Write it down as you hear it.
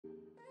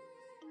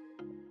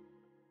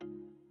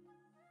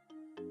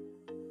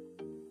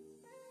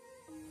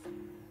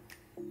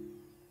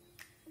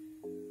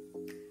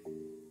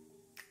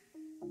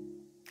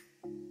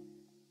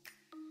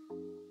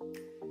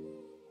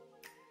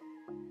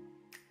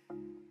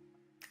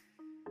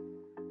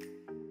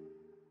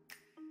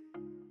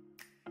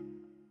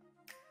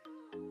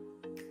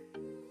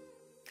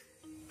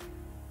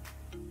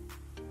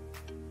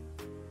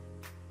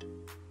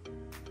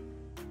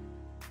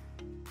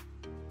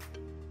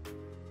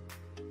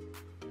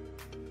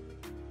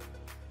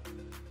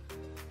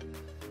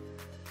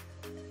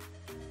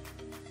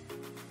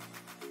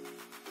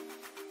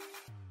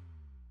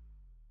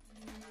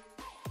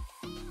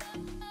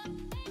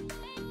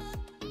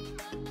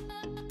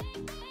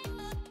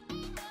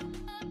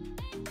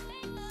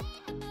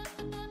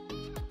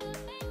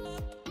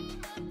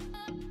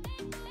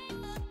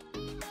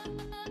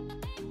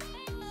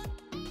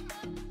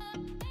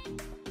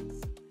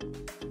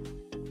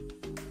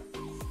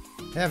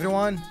Hey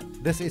everyone,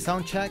 this is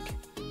Soundcheck.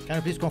 Can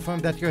you please confirm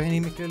that you're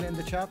hearing me clearly in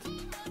the chat?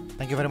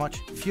 Thank you very much.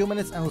 Few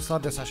minutes and we'll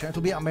start the session. It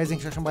will be an amazing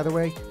session, by the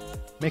way.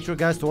 Make sure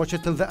guys to watch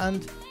it till the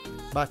end.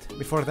 But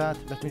before that,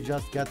 let me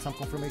just get some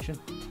confirmation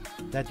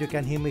that you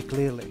can hear me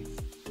clearly.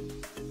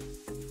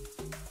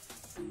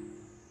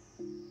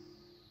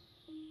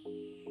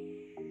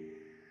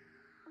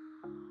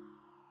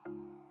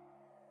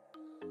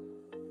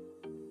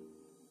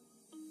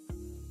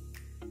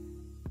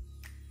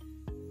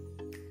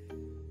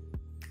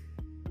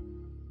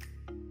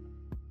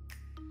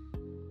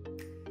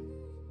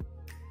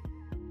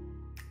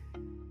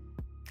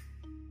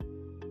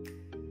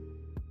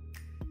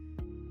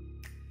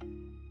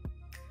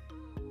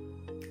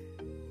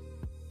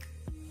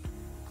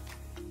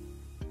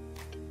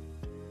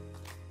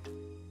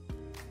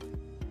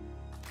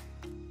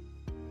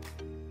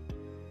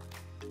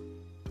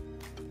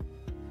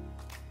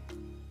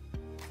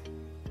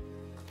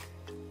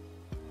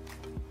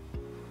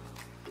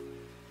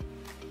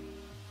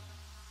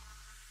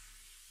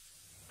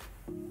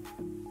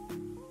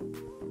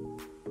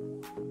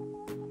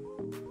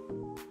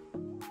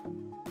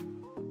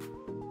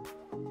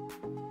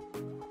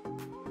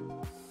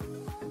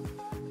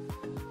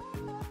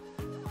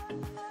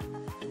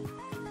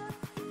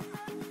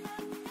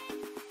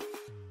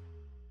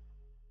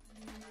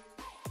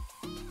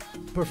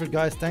 Perfect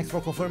guys, thanks for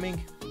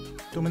confirming.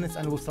 2 minutes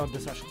and we'll start the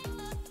session.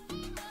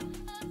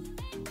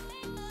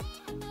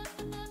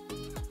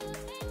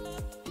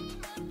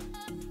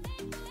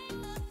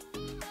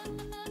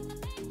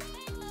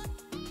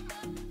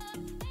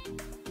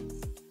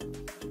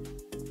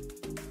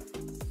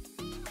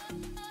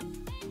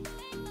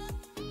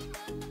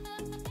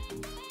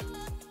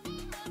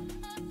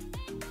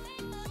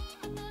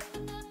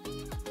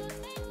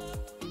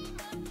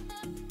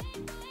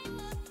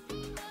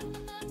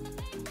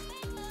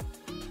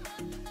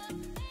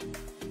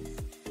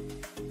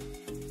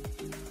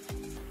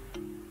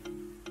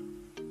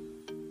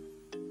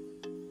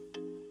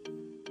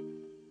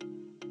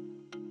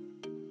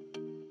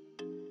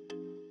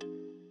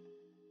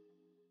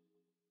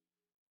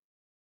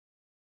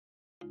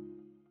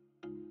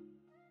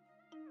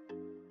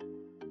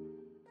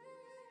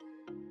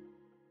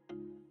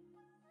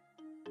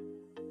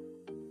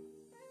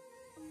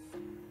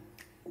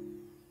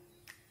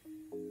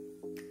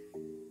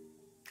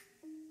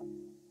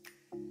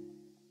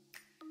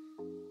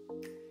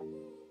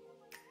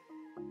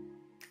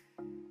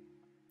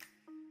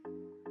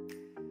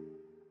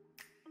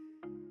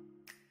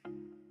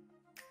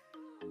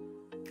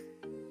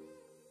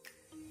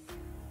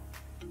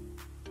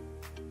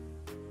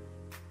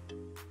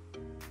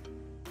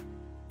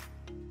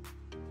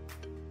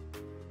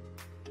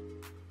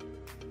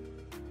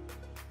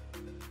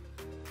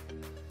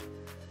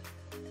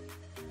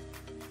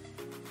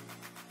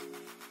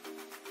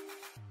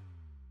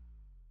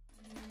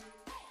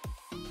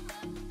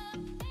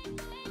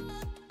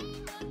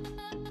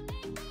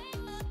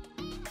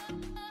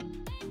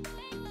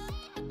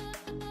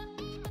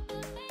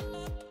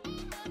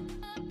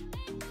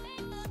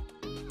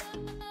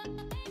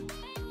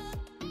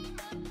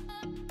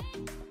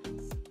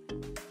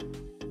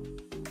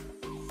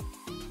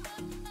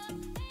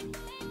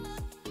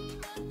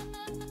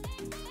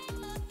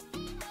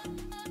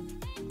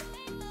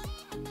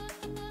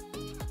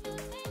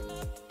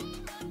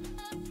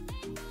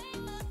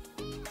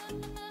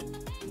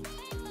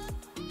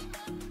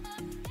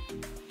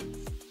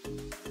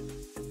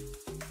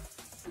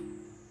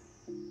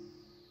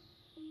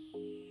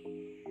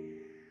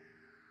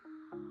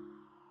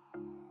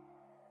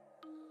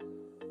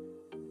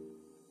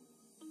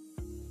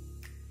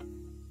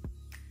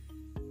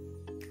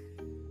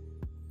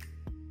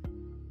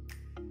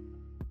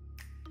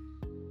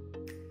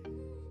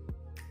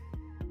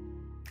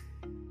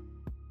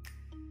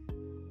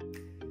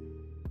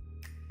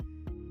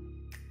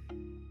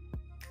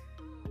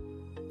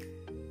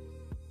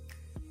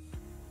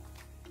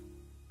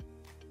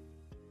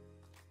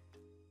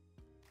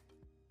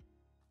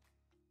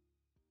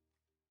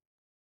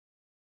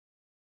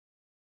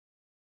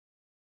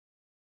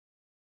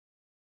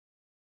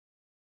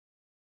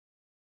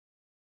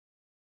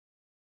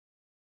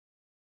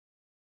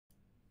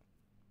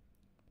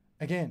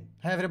 Again,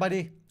 hi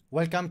everybody,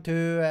 welcome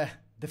to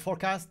the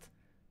forecast.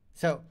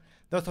 So,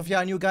 those of you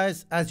are new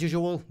guys, as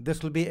usual,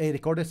 this will be a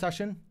recorded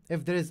session.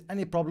 If there is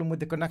any problem with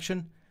the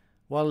connection,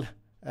 well,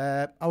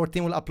 our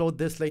team will upload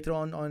this later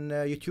on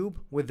YouTube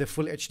with the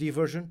full HD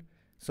version,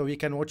 so you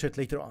can watch it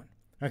later on,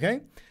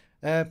 okay?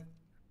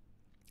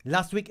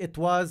 Last week, it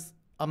was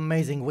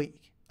amazing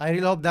week. I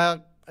really hope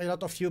that a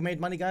lot of you made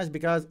money, guys,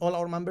 because all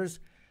our members,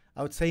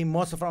 I would say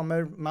most of our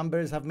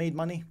members have made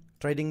money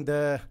trading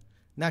the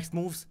next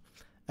moves.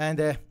 And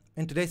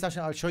in today's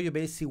session, I'll show you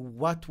basically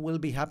what will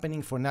be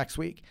happening for next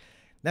week.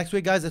 Next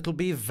week, guys, it will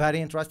be a very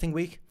interesting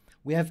week.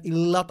 We have a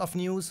lot of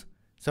news.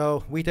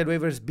 So, weighted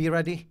waivers, be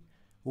ready.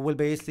 We will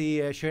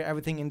basically share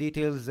everything in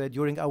details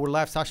during our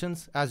live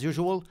sessions, as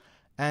usual.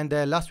 And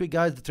last week,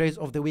 guys, the trades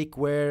of the week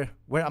were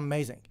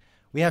amazing.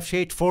 We have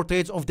shared 4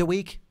 trades of the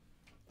week.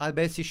 I'll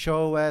basically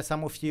show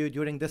some of you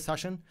during this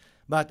session.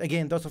 But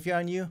again, those of you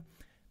are new,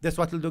 this is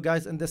what we'll do,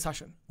 guys, in this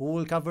session. We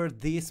will cover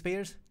these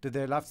pairs to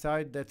the left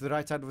side, to the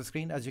right side of the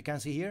screen, as you can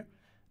see here.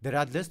 The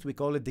red list, we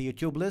call it the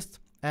YouTube list.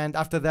 And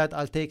after that,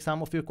 I'll take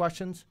some of your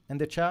questions in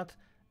the chat,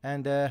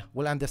 and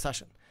we'll end the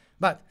session.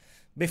 But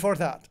before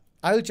that,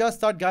 I'll just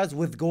start, guys,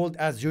 with gold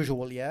as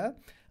usual, yeah?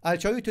 I'll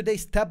show you today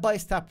step by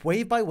step,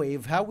 wave by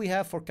wave, how we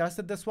have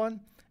forecasted this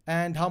one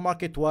and how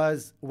market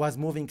was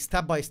moving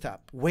step by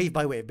step, wave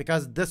by wave,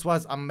 because this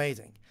was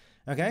amazing,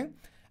 okay?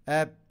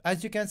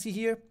 As you can see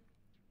here,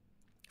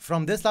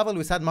 from this level,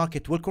 we said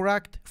market will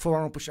correct for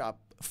one push up.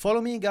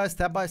 Follow me, guys,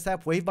 step by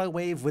step, wave by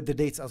wave with the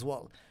dates as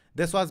well.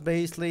 This was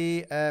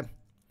basically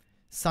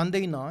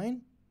Sunday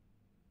 9.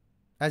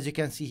 As you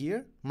can see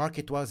here,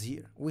 market was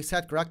here. We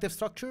said corrective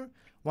structure,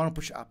 one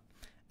push up.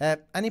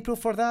 Any proof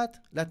for that?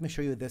 Let me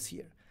show you this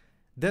here.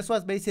 This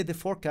was basically the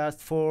forecast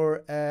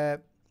for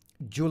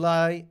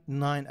July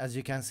 9, as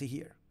you can see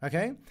here.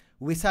 Okay,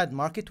 we said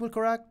market will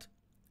correct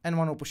and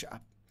one will push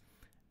up.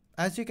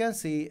 As you can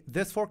see,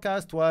 this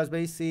forecast was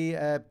basically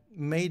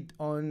made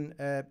on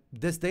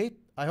this date.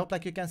 I hope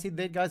like you can see the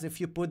date, guys. If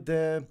you put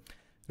the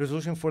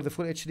resolution for the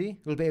full HD,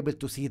 you'll be able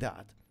to see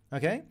that.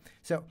 Okay,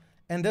 so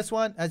in this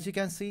one, as you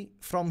can see,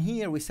 from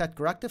here we set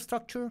corrective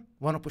structure,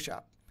 want to push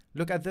up.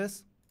 Look at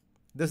this.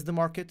 This is the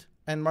market,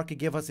 and market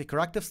gave us a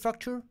corrective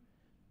structure,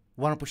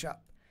 want to push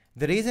up.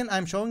 The reason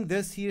I'm showing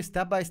this here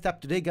step by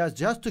step today, guys,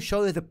 just to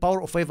show you the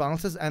power of wave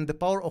analysis and the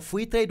power of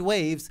we trade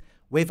waves,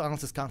 wave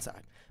analysis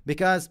concept.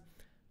 Because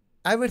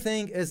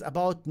everything is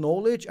about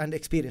knowledge and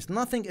experience.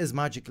 Nothing is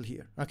magical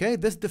here. Okay,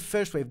 this is the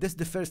first wave. This is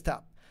the first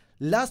step.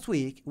 Last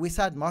week we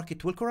said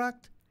market will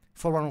correct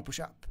for one more push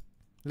up.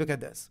 Look at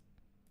this.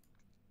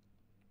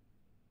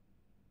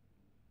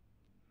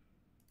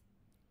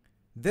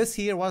 This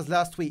here was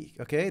last week.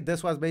 Okay,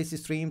 this was basically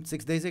streamed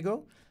 6 days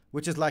ago,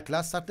 which is like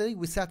last Saturday.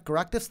 We set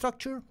corrective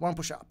structure, one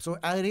push up. So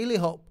I really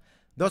hope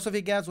those of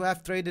you guys who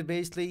have traded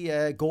basically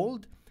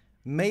gold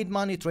made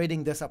money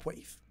trading this up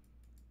wave.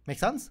 Make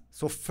sense?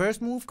 So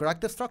first move,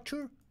 corrective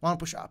structure, one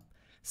push up.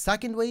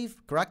 Second wave,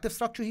 corrective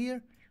structure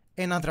here,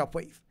 another up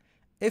wave.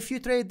 If you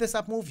trade this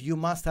up move, you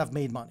must have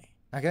made money.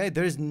 Okay,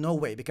 there is no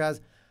way,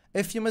 because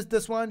if you miss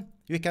this one,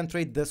 you can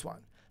trade this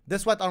one.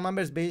 This is what our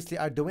members basically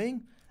are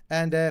doing,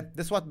 and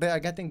this is what they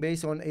are getting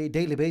based on a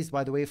daily base,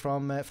 by the way,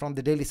 from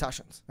the daily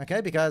sessions.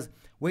 Okay, because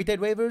weighted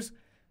waivers,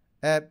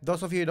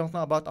 those of you who don't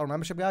know about our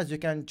membership, guys, you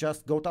can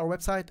just go to our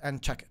website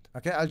and check it.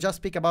 Okay, I'll just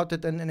speak about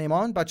it in a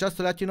moment, but just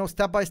to let you know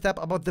step by step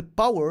about the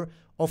power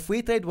of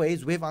we trade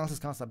waves, wave analysis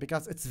concept,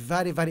 because it's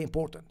very, very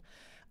important.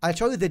 I'll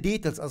show you the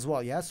details as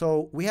well. Yeah,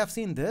 so we have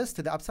seen this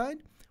to the upside,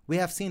 we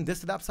have seen this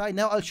to the upside.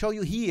 Now I'll show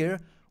you here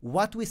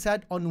what we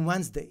said on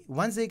Wednesday.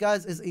 Wednesday,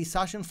 guys, is a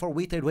session for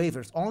we trade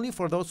waivers, only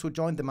for those who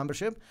joined the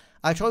membership.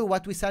 I'll show you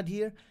what we said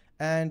here,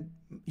 and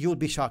you'll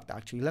be shocked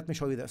actually. Let me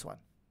show you this one.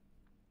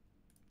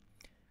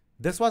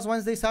 This was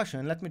Wednesday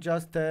session. Let me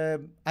just, I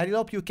really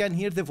hope you can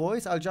hear the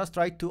voice. I'll just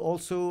try to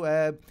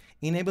also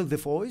enable the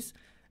voice.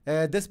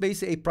 This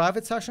basically a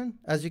private session.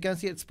 As you can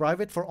see, it's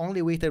private for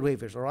only weighted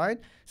waivers, all right?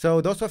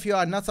 So those of you who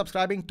are not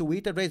subscribing to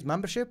weighted waves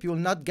membership, you will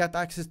not get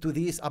access to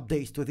these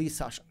updates, to these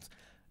sessions.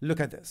 Look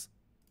at this.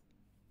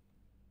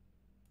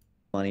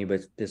 Money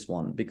with this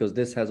one, because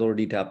this has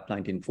already tapped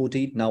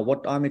 1940. Now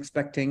what I'm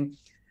expecting,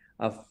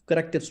 a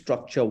corrective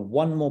structure,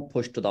 one more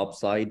push to the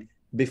upside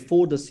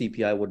before the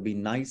CPI would be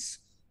nice.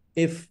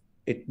 If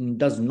it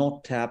does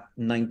not tap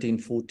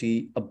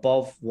 1940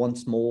 above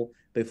once more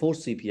before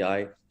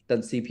CPI, then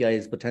CPI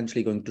is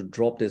potentially going to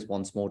drop this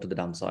once more to the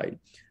downside.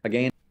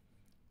 Again.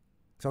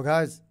 So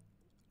guys,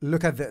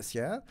 look at this,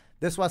 yeah?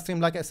 This was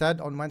streamed, like I said,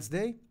 on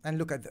Wednesday, and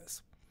look at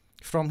this.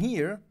 From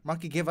here,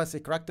 market gave us a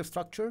corrective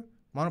structure,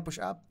 want to push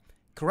up,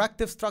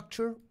 corrective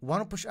structure,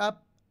 want to push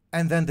up,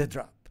 and then the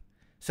drop.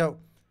 So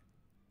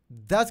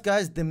that's,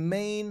 guys, the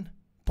main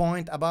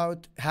point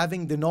about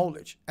having the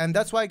knowledge. And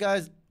that's why,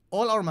 guys,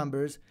 all our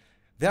members,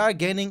 they are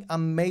gaining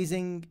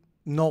amazing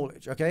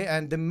knowledge, okay?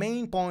 And the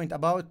main point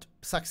about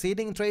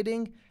succeeding in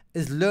trading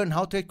is learn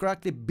how to trade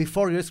correctly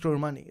before you risk your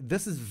money.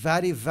 This is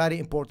very, very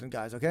important,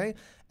 guys, okay?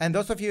 And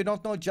those of you who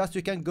don't know, just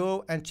you can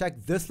go and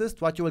check this list,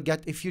 what you will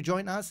get if you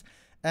join us.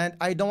 And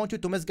I don't want you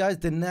to miss, guys,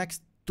 the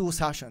next 2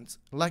 sessions.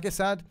 Like I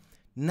said,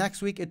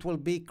 next week it will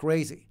be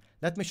crazy.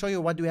 Let me show you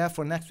what we have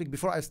for next week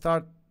before I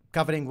start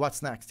covering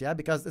what's next, yeah?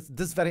 Because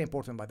this is very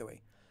important, by the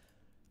way.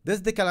 This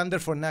is the calendar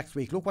for next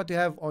week. Look what we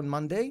have on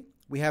Monday.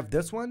 We have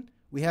this one.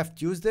 We have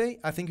Tuesday.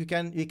 I think you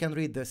can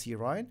read this here,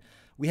 right?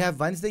 We have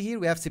Wednesday here.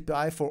 We have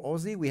CPI for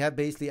Aussie. We have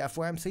basically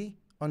FOMC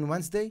on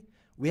Wednesday.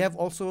 We have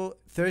also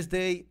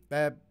Thursday,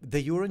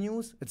 the Euro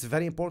news. It's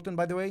very important,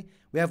 by the way.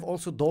 We have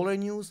also dollar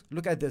news.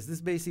 Look at this. This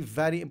is basically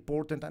very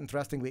important and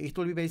interesting week. It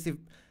will be basically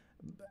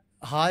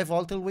high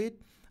volatile week.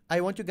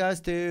 I want you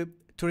guys to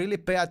really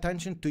pay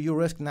attention to your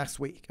risk next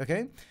week,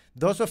 okay?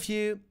 Those of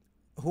you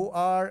who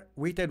are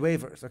weighted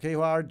waivers, okay,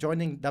 who are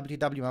joining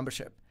WTW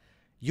membership,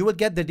 you will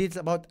get the details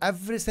about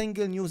every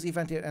single news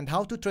event here and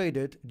how to trade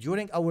it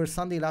during our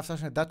Sunday live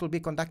session that will be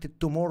conducted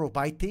tomorrow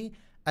by T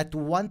at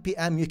 1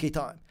 p.m. UK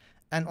time.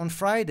 And on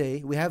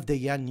Friday, we have the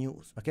yen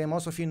news. Okay,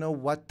 most of you know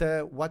what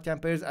yen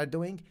pairs are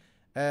doing.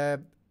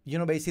 You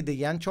know, basically the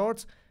yen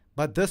charts.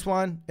 But this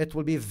one, it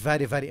will be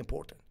very, very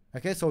important.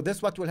 Okay, so this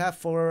is what we'll have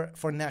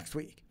for next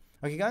week.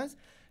 Okay, guys.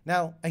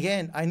 Now,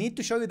 again, I need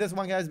to show you this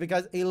one, guys,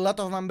 because a lot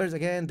of members,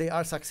 again, they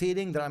are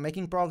succeeding, they are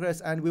making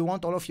progress, and we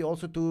want all of you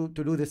also to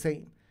do the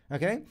same.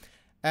 Okay,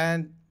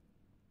 and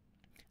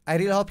I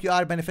really hope you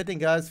are benefiting,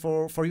 guys.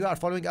 For you are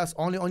following us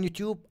only on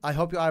YouTube, I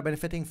hope you are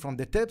benefiting from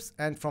the tips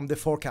and from the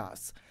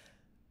forecasts.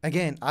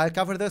 Again, I'll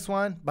cover this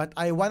one, but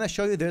I want to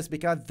show you this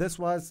because this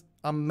was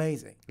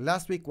amazing.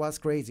 Last week was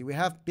crazy. We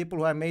have people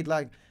who have made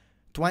like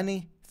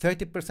 20,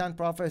 30%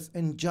 profits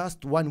in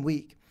just 1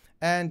 week.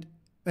 And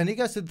when it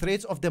comes to the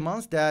trades of the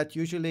month, that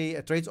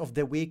usually trades of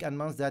the week and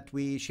months that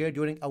we share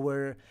during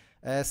our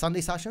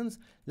Sunday sessions,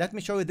 let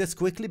me show you this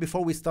quickly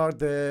before we start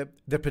the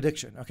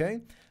prediction, okay?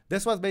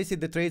 This was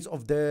basically the trades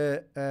of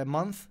the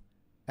month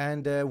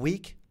and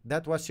week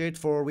that was shared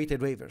for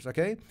weighted waivers,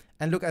 okay?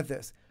 And look at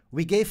this.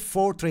 We gave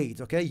 4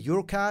 trades, okay?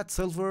 EURCAD,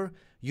 silver,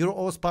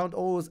 EUROS, pound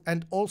O's,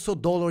 and also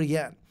dollar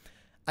yen.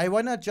 I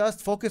want to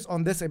just focus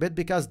on this a bit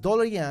because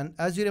dollar yen,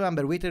 as you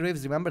remember, weighted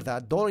waves, remember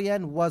that dollar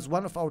yen was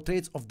one of our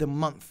trades of the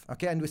month,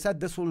 okay? And we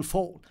said this will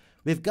fall.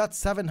 We've got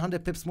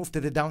 700 pips move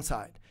to the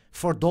downside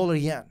for dollar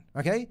yen,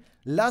 okay?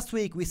 Last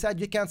week, we said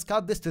you can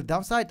scalp this to the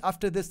downside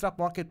after this trap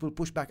market will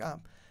push back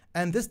up.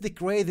 And this is the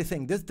crazy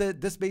thing. This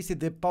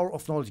basically the power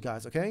of knowledge,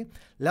 guys, okay?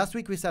 Last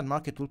week, we said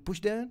market will push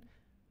down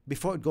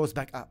before it goes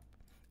back up.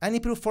 Any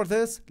proof for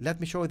this? Let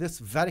me show you this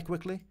very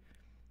quickly,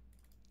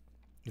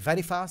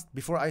 very fast,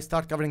 before I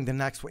start covering the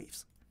next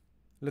waves.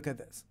 Look at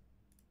this.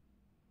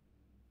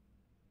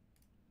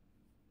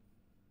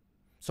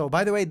 So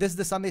by the way, this is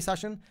the Sunday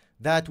session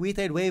that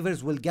weighted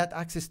waivers will get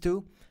access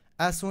to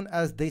as soon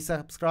as they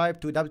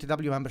subscribe to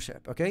WTW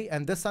membership, okay?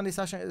 And this Sunday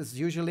session is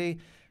usually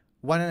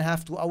 1.5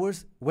 to 2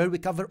 hours where we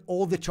cover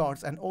all the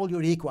charts and all your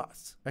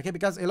requests, okay?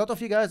 Because a lot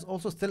of you guys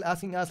also still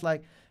asking us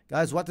like,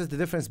 guys, what is the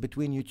difference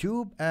between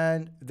YouTube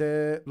and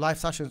the live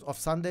sessions of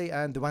Sunday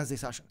and the Wednesday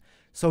session?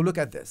 So look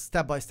at this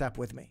step by step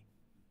with me.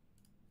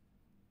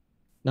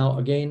 Now,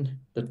 again,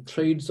 the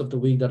trades of the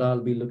week that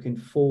I'll be looking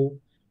for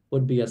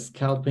would be a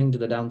scalping to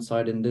the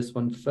downside in this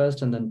one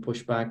first and then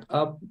push back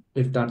up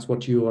if that's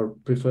what you are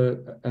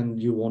prefer and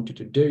you wanted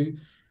to do.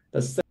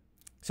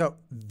 So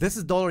this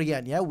is dollar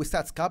yen, yeah? We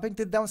start scalping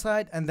to the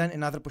downside and then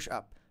another push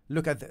up.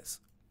 Look at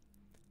this.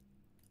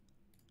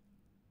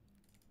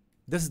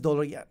 This is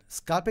dollar yen.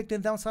 Scalping to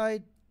the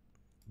downside,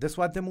 this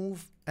was the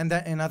move, and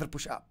then another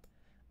push up.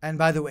 And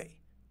by the way,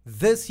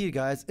 this here,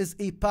 guys, is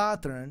a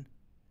pattern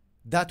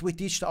that we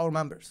teach to our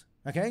members,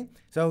 okay?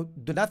 So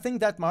do not think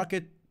that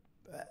market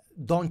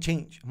don't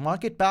change.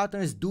 Market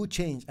patterns do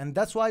change, and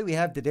that's why we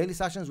have the daily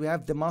sessions, we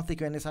have the monthly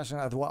Q&A session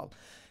as well.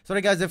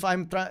 Sorry guys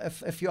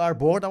if you are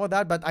bored about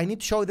that, but I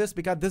need to show this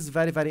because this is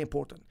very, very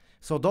important.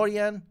 So dollar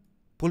yen,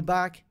 pull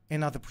back,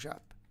 another push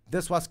up.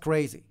 This was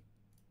crazy.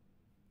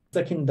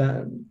 Second,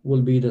 that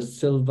will be the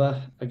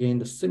silver. Again,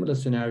 the similar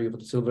scenario for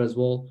the silver as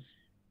well.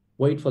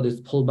 Wait for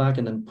this pullback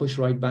and then push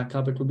right back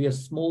up. It will be a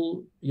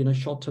small,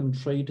 short-term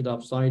trade to the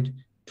upside.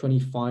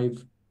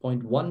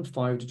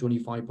 25.15 to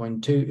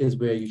 25.2 is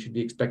where you should be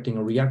expecting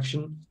a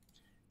reaction.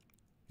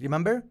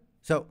 Remember?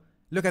 So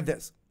look at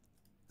this.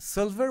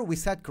 Silver, we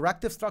said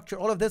corrective structure.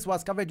 All of this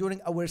was covered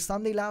during our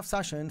Sunday live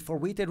session for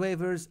weighted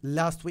waivers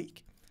last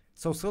week.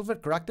 So silver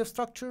corrective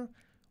structure,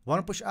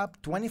 one push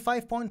up,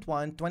 25.1,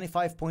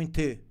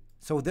 25.2.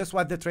 So this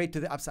was the trade to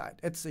the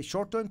upside. It's a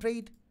short-term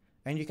trade,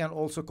 and you can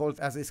also call it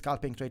as a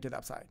scalping trade to the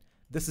upside.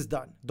 This is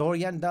done. Dollar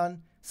yen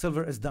done.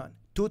 Silver is done.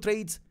 2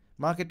 trades.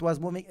 Market was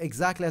moving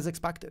exactly as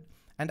expected.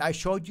 And I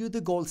showed you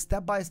the goal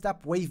step by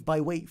step, wave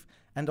by wave,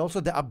 and also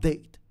the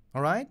update.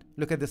 All right?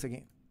 Look at this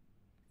again.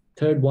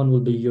 Third one will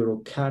be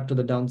EURCAD to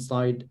the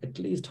downside, at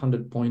least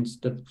 100 points.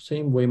 The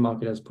same way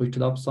market has pushed to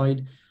the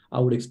upside, I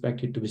would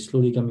expect it to be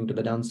slowly coming to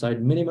the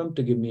downside minimum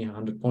to give me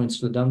 100 points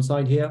to the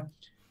downside here.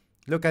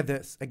 Look at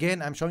this.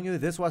 Again, I'm showing you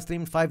this was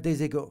streamed 5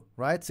 days ago,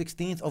 right?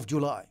 16th of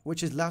July,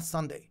 which is last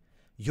Sunday.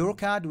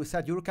 EURCAD, we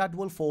said EURCAD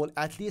will fall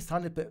at least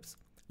 100 pips.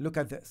 Look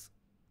at this.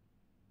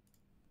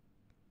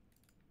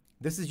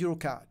 This is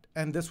EURCAD,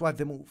 and this was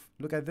the move.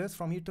 Look at this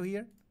from here to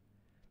here.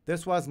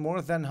 This was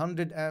more than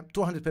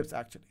 200 pips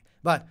actually.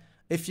 But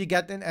if you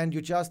get in and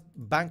you just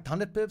banked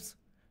 100 pips,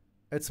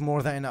 it's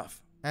more than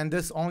enough. And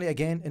this only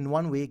again in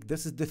 1 week.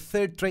 This is the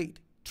 3rd trade.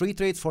 3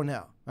 trades for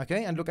now.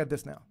 Okay, and look at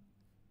this now.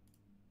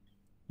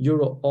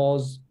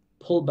 EUROS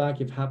pullback,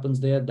 if happens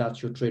there,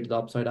 that's your trade to the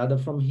upside, either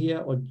from here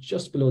or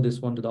just below this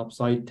one to the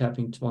upside,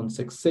 tapping to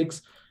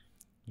 166.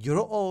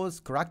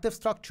 EUROS corrective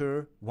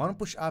structure, one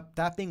push up,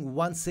 tapping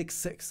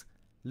 166.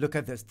 Look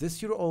at this.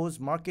 This EUROS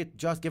market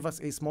just give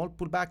us a small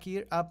pullback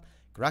here, up,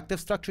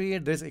 corrective structure here.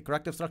 There's a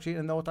corrective structure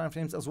in the lower time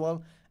frames as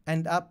well,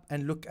 and up,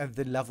 and look at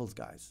the levels,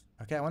 guys.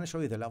 Okay, I want to show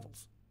you the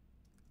levels.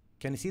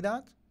 Can you see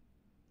that?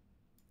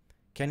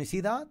 Can you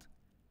see that?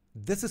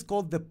 This is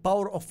called the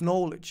power of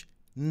knowledge.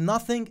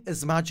 Nothing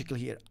is magical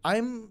here.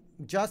 I'm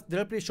just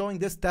deliberately showing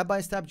this step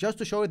by step just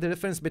to show you the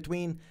difference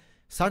between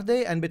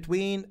Saturday, and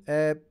between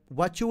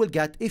what you will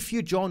get if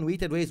you join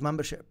Weighted Waves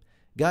membership.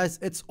 Guys,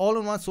 it's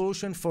all-in-one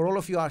solution for all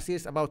of you who are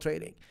serious about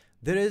trading.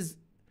 There is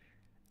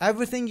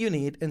everything you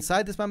need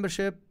inside this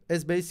membership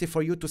is basically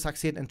for you to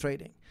succeed in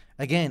trading.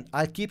 Again,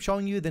 I'll keep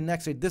showing you the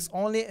next trade. This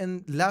only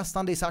in last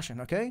Sunday session,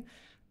 okay?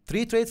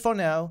 3 trades for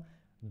now.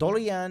 Dollar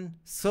yen,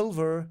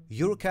 silver,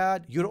 euro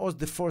CAD, euro Oz,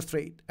 the fourth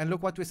trade. And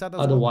look what we said as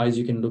Otherwise,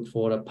 you can look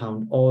for a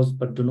pound Oz,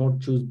 but do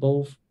not choose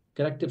both.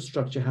 Corrective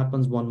structure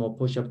happens, one more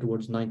push up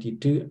towards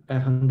 92.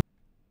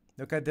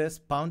 Look at this,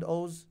 pound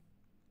Oz.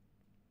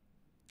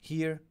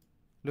 Here,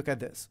 look at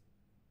this.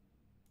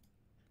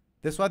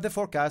 This was the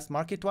forecast.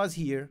 Market was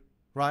here,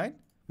 right?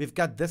 We've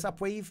got this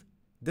up wave,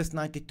 this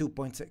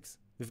 92.6.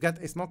 We've got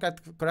a small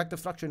corrective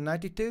structure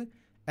 92,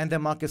 and the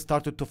market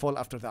started to fall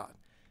after that.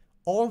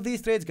 All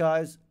these trades,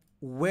 guys,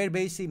 were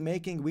basically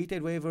making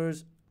weighted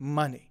waivers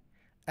money.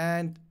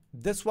 And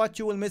this is what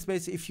you will miss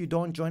basically if you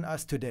don't join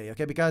us today,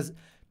 okay? Because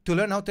to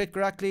learn how to trade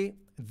correctly,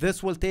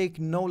 this will take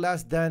no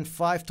less than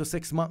 5 to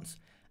 6 months.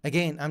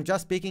 Again, I'm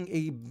just speaking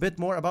a bit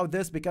more about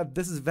this because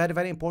this is very,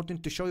 very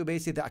important to show you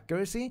basically the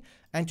accuracy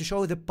and to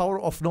show you the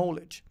power of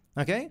knowledge,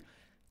 okay?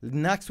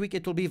 Next week,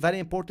 it will be a very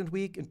important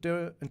week in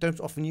terms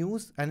of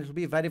news, and it will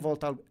be very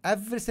volatile.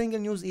 Every single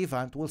news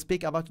event we'll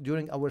speak about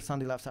during our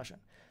Sunday live session.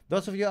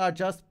 Those of you are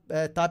just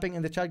typing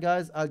in the chat,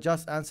 guys, I'll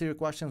just answer your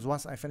questions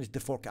once I finish the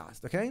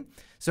forecast, okay?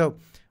 So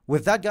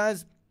with that,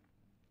 guys,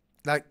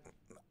 like,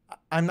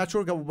 I'm not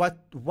sure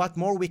what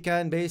more we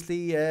can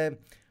basically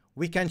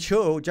we can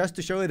show just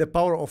to show you the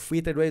power of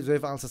weighted waves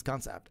wave analysis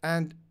concept.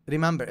 And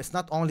remember, it's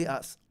not only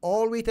us.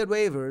 All weighted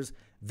waivers,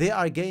 they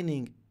are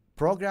gaining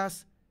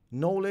progress,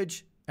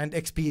 knowledge, and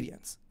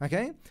experience,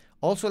 okay?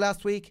 Also,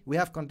 last week, we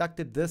have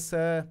conducted this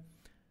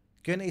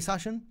Q&A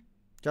session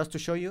just to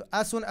show you.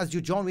 As soon as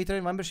you join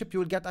weighted membership, you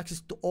will get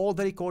access to all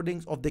the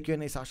recordings of the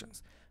Q&A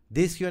sessions.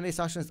 These Q&A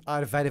sessions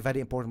are very, very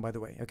important, by the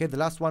way, okay? The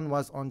last one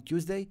was on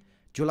Tuesday,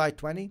 July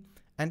 20.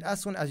 And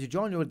as soon as you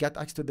join, you will get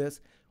access to this.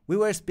 We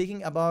were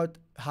speaking about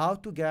how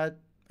to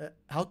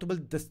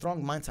build the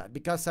strong mindset,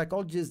 because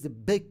psychology is the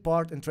big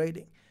part in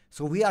trading.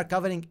 So we are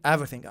covering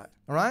everything, guys,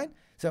 all right?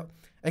 So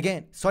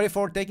again, sorry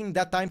for taking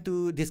that time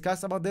to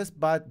discuss about this,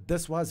 but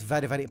this was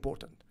very, very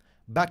important.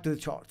 Back to the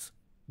charts.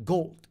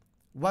 Gold.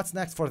 What's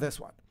next for this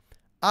one?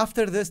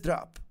 After this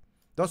drop,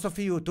 those of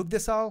you who took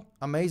this all,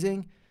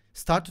 amazing.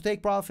 Start to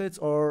take profits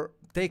or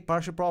take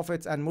partial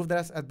profits and move the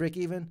rest at break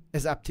even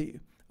is up to you.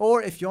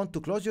 Or if you want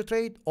to close your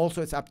trade,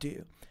 also it's up to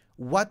you.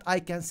 What I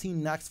can see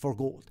next for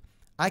gold,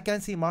 I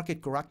can see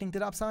market correcting to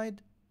the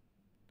upside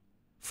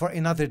for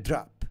another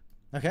drop,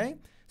 okay?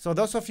 So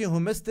those of you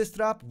who missed this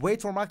drop,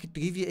 wait for market to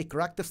give you a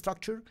corrective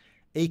structure,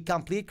 a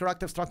complete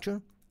corrective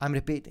structure. I'm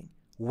repeating,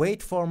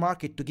 wait for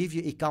market to give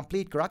you a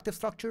complete corrective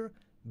structure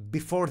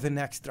before the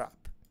next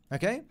drop,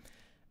 okay?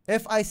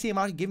 If I see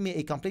market give me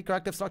a complete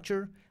corrective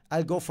structure,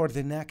 I'll go for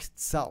the next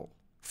sell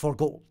for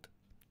gold,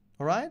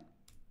 all right?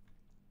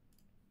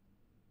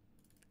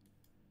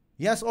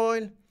 Yes,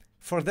 oil.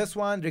 For this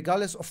one,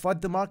 regardless of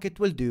what the market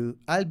will do,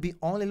 I'll be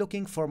only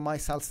looking for my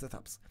sell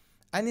setups.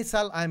 Any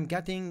sell I'm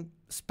getting,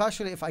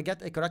 especially if I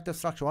get a corrective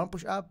structure, one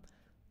push up,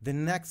 the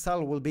next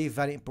sell will be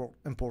very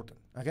important.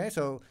 Okay,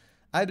 so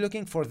I'm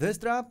looking for this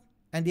drop,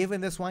 and even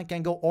this one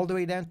can go all the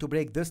way down to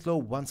break this low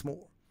once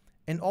more.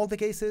 In all the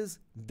cases,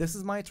 this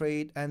is my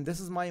trade, and this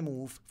is my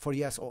move for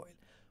US oil.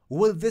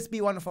 Will this be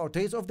one of our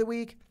trades of the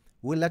week?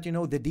 We'll let you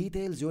know the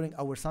details during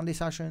our Sunday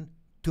session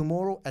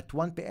tomorrow at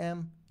 1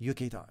 p.m.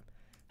 UK time.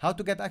 How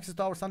to get access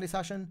to our Sunday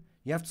session?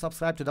 You have to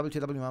subscribe to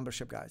WTW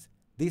membership, guys.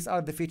 These are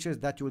the features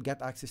that you will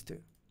get access to.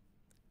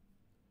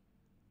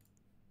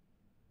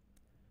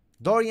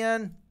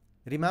 Dorian,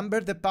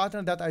 remember the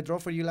pattern that I drew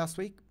for you last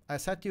week? I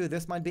said to you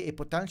this might be a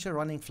potential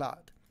running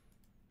flat.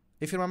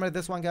 If you remember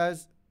this one,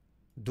 guys,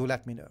 do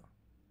let me know.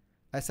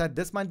 I said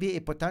this might be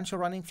a potential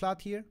running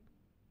flat here.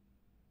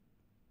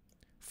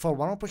 For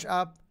one more push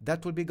up,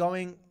 that will be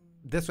going,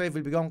 this wave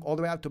will be going all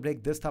the way up to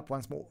break this top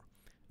once more.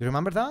 You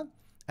remember that?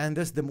 And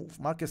this is the move.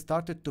 Market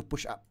started to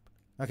push up,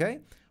 okay?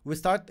 We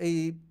start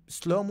a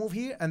slow move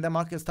here, and the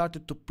market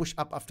started to push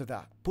up after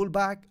that. Pull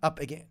back, up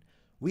again.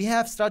 We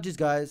have strategies,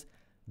 guys,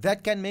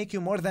 that can make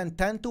you more than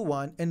 10 to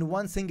 1 in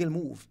one single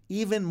move,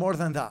 even more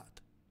than that.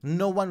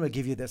 No one will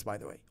give you this, by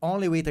the way.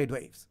 Only weighted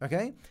waves,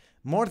 okay?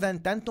 More than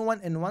 10 to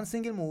 1 in one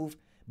single move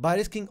by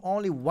risking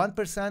only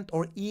 1%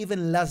 or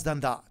even less than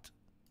that.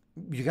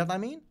 You get what I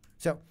mean?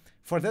 So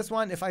for this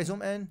one, if I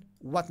zoom in,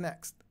 what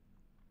next?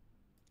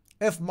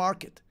 If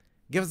market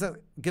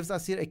gives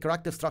us here a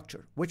corrective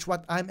structure, which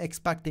what I'm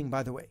expecting,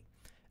 by the way.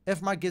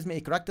 If market gives me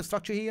a corrective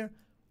structure here,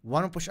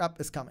 one push up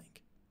is coming.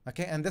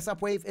 Okay, and this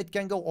up wave, it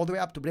can go all the way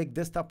up to break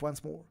this top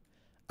once more.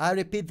 I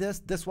repeat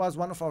this was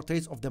one of our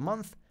trades of the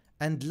month.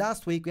 And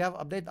last week, we have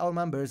updated our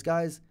members,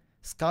 guys.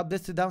 Scalp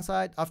this to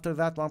downside. After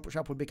that, one push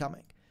up will be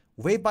coming.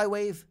 Wave by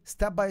wave,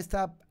 step by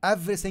step,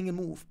 every single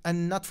move.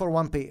 And not for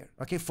one pair,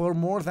 okay, for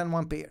more than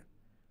one pair.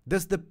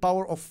 This is the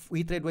power of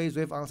we trade waves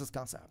wave analysis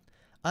concept.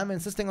 I'm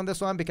insisting on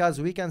this one because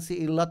we can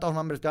see a lot of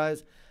members,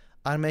 guys,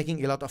 are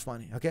making a lot of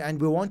money, okay?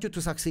 And we want you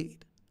to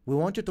succeed. We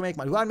want you to make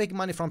money. We are making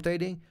money from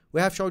trading.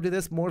 We have showed you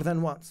this more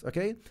than once,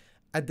 okay?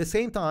 At the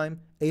same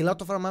time, a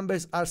lot of our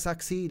members are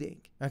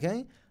succeeding,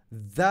 okay?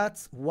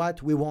 That's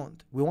what we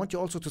want. We want you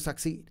also to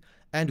succeed.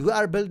 And we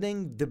are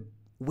building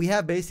we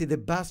have basically the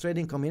best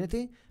trading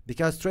community,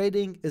 because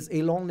trading is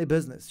a lonely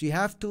business. You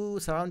have to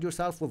surround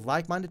yourself with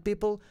like-minded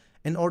people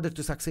in order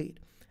to succeed.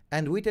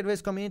 And We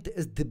Trade community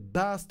is the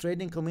best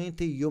trading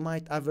community you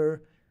might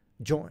ever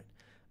join.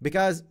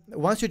 Because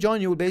once you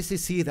join, you will basically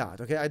see that,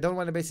 okay? I don't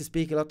want to basically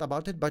speak a lot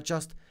about it, but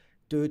just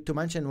to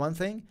mention one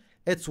thing,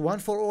 it's one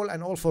for all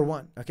and all for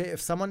one, okay? If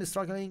someone is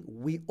struggling,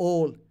 we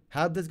all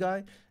help this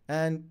guy.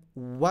 And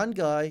one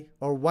guy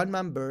or one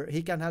member,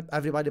 he can help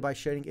everybody by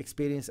sharing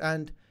experience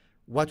and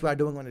what we are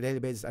doing on a daily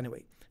basis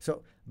anyway.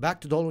 So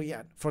back to dollar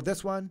yen. For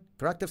this one,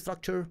 corrective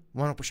structure,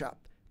 want to push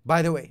up.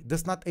 By the way,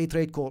 this is not a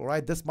trade call,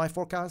 right? This is my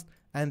forecast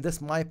and this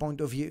is my point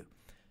of view.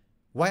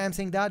 Why I'm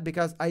saying that?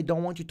 Because I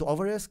don't want you to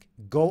over risk,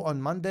 go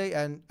on Monday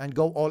and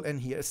go all in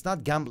here. It's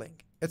not gambling,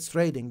 it's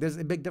trading. There's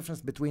a big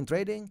difference between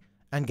trading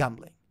and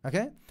gambling,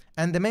 okay?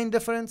 And the main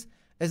difference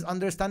is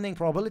understanding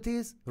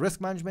probabilities, risk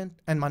management,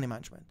 and money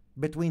management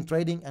between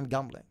trading and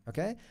gambling,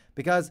 okay?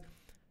 Because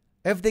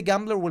if the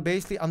gambler will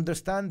basically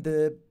understand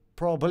the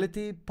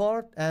probability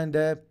part and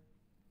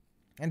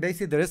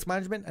basically the risk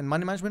management and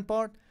money management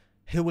part,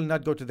 he will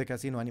not go to the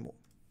casino anymore,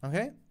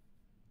 okay?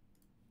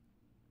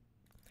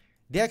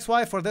 The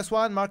XY for this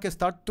one, market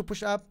started to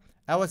push up.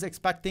 I was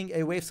expecting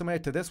a wave similar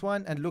to this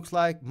one, and looks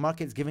like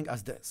market is giving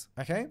us this,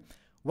 okay?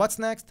 What's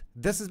next?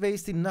 This is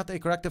basically not a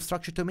corrective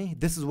structure to me.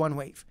 This is one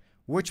wave,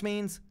 which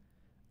means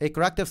a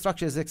corrective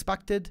structure is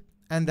expected,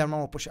 and then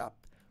we'll push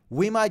up.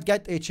 We might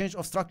get a change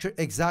of structure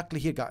exactly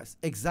here, guys,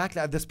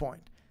 exactly at this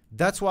point.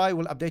 That's why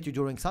we'll update you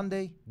during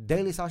Sunday,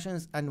 daily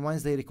sessions, and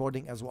Wednesday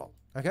recording as well,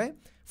 okay?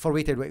 For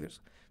retail traders.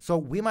 So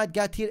we might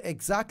get here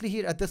exactly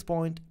here at this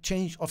point,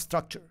 change of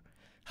structure.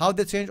 How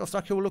the change of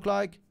structure will look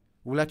like,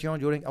 we'll let you know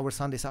during our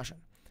Sunday session.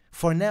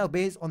 For now,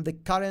 based on the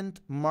current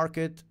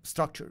market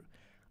structure,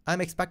 I'm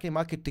expecting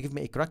market to give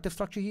me a corrective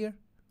structure here,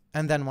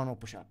 and then one will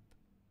push up.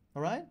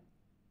 All right?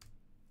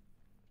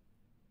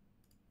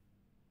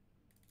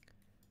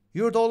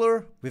 Euro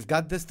dollar, we've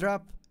got this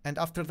drop, and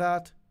after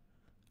that,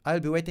 I'll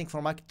be waiting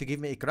for market to give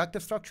me a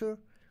corrective structure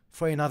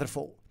for another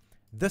fall.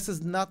 This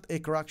is not a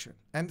correction,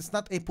 and it's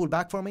not a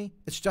pullback for me.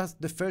 It's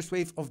just the first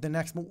wave of the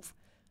next move.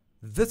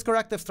 This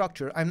corrective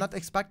structure, I'm not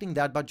expecting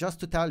that, but just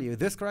to tell you,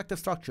 this corrective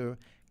structure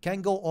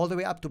can go all the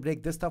way up to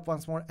break this top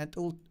once more, and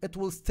it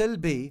will still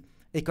be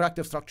a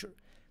corrective structure.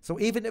 So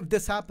even if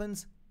this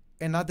happens,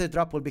 another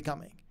drop will be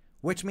coming,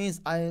 which means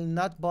I'll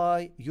not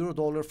buy euro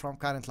dollar from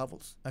current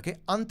levels, okay?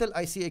 Until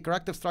I see a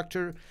corrective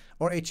structure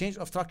or a change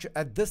of structure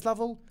at this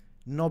level,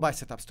 no buy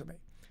setups to me.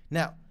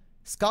 Now,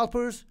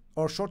 scalpers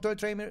or short-term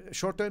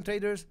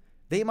traders,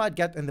 they might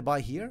get in the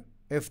buy here.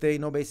 If they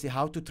know basically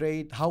how to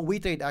trade, how we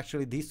trade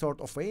actually these sort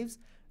of waves,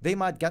 they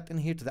might get in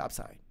here to the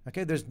upside.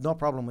 Okay, there's no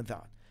problem with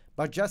that.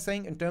 But just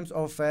saying in terms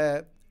of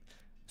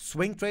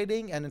swing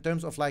trading and in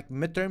terms of like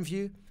midterm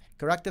view,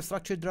 corrective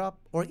structure drop,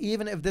 or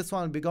even if this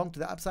one will be going to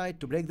the upside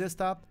to break this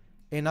top,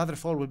 another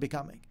fall will be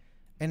coming.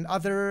 And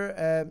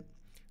other,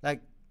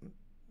 like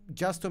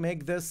just to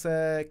make this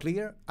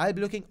clear, I'll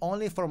be looking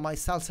only for my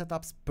sell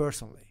setups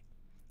personally.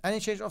 Any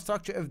change of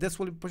structure, if this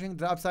will be pushing to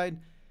the upside,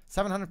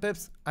 700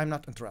 pips, I'm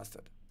not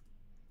interested.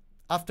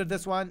 After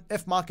this one,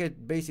 if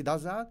market basically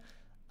does that,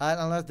 I'll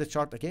analyze the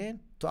chart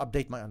again to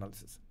update my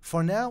analysis.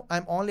 For now,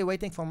 I'm only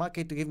waiting for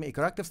market to give me a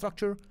corrective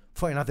structure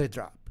for another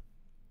drop.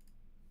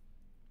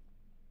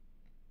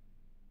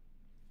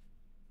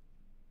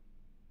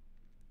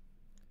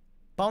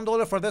 Pound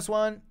dollar for this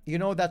one, you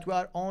know that we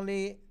are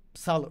only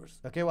sellers,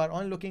 okay? We are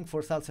only looking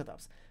for sell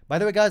setups. By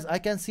the way, guys, I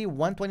can see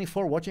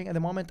 124 watching at the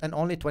moment and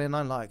only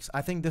 29 likes.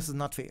 I think this is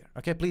not fair,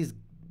 okay? Please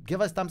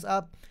give us thumbs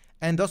up.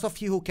 And those of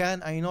you who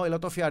can, I know a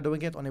lot of you are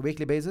doing it on a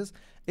weekly basis.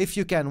 If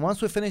you can,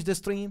 once we finish the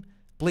stream,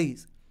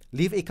 please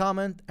leave a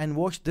comment and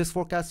watch this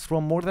forecast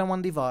from more than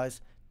one device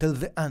till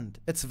the end.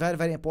 It's very,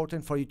 very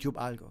important for YouTube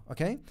algo,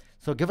 okay?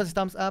 So give us a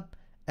thumbs up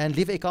and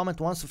leave a comment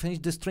once we finish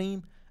the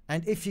stream.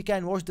 And if you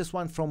can watch this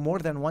one from more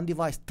than one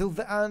device till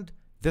the end,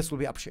 this will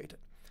be appreciated.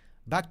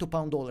 Back to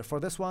pound dollar.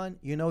 For this one,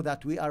 you know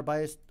that we are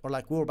biased, or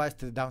like we were biased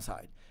to the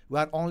downside. We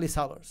are only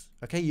sellers,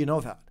 okay? You know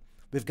that.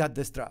 We've got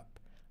this drop.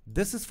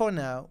 This is for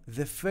now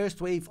the first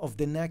wave of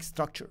the next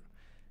structure.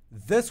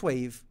 This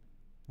wave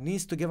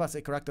needs to give us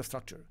a corrective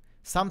structure,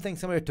 something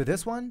similar to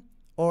this one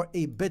or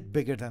a bit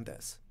bigger than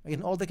this.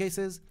 In all the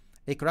cases,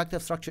 a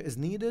corrective structure is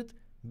needed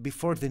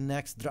before the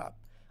next drop.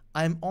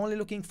 I'm only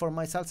looking for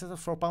my sell setup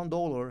for pound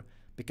dollar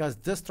because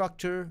this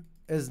structure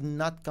is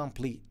not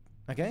complete,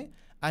 okay?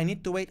 I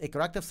need to wait a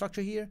corrective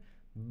structure here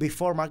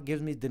before market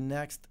gives me the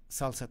next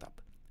sell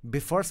setup.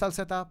 Before sell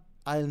setup,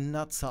 I'll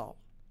not sell,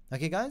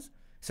 okay guys?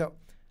 So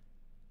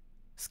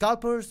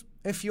scalpers,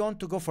 if you want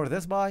to go for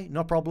this buy,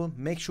 no problem.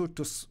 Make sure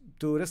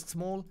to risk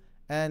small,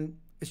 and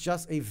it's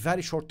just a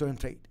very short-term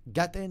trade.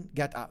 Get in,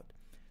 get out.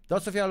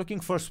 Those of you are looking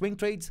for swing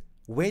trades,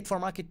 wait for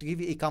market to give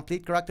you a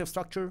complete corrective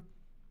structure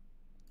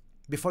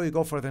before you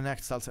go for the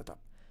next sell setup.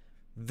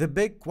 the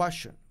big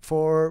question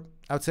for,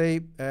 I would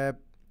say,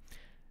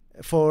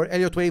 for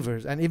Elliott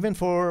waivers and even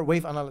for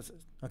wave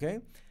analysis, okay,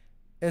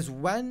 is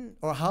when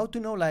or how to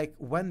know like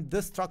when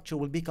this structure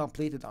will be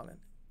completed on it.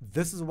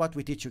 This is what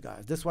we teach you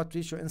guys. This is what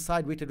we teach you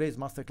inside Weighted Waves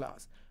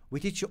Masterclass. We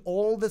teach you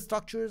all the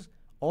structures,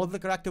 all the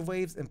corrective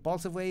waves,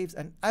 impulsive waves,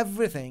 and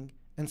everything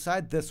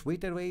inside this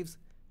Weighted Waves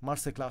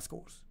Masterclass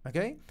course,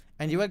 okay?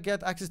 And you will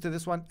get access to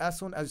this one as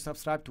soon as you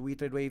subscribe to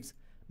Weighted Waves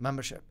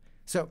membership.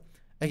 So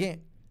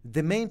again,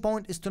 the main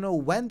point is to know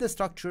when the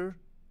structure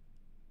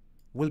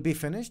will be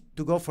finished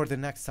to go for the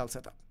next sell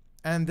setup.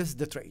 And this is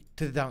the trade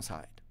to the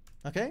downside,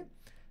 okay?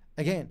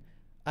 Again,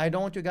 I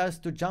don't want you guys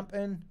to jump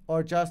in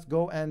or just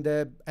go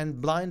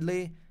and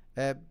blindly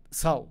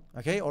sell,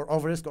 okay, or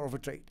over risk or over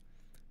trade.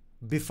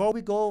 Before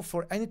we go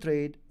for any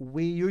trade,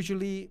 we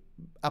usually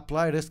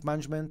apply risk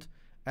management,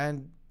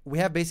 and we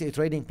have basically a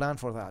trading plan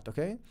for that,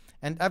 okay?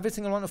 And every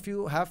single one of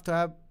you has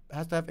to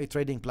have a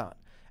trading plan.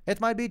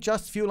 It might be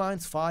just few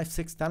lines, 5,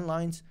 6, 10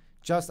 lines,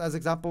 just as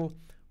example,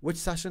 which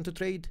session to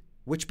trade,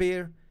 which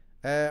pair,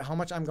 how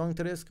much I'm going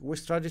to risk, which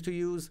strategy to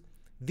use.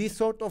 These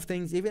sort of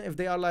things, even if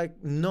they are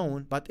like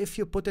known, but if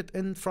you put it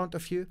in front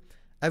of you,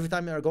 every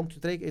time you are going to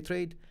take a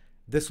trade,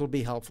 this will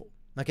be helpful,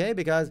 okay?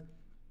 Because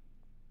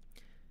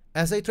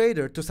as a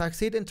trader, to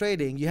succeed in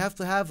trading, you have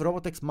to have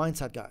robotics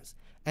mindset, guys.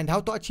 And how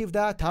to achieve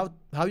that,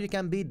 how you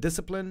can be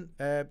disciplined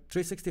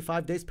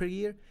 365 days per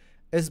year,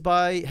 is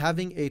by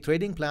having a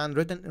trading plan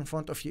written in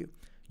front of you.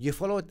 You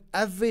follow it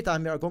every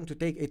time you are going to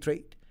take a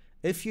trade.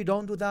 If you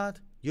don't do that,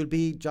 you'll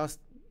be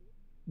just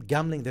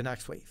gambling the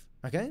next wave,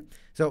 okay?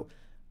 So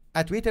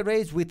at Weighted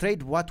Waves, we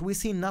trade what we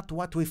see, not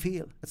what we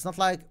feel. It's not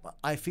like,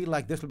 I feel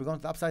like this will be going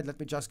to the upside, let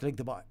me just click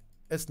the buy.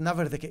 It's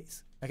never the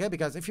case, okay?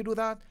 Because if you do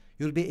that,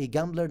 you'll be a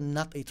gambler,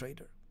 not a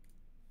trader.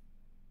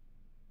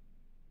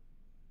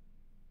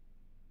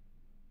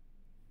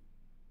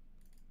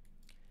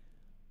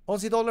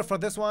 Aussie dollar for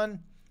this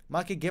one,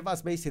 market gave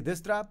us basically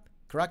this drop,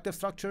 corrective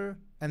structure,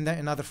 and then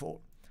another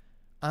fall.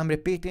 I'm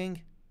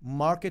repeating,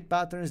 market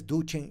patterns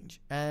do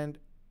change. And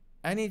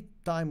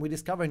anytime we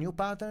discover a new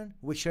pattern,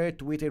 we share it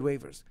to Weighted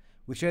Waivers.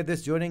 We share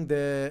this during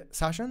the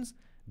sessions,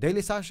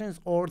 daily sessions,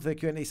 or the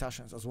Q&A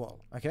sessions as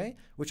well, okay?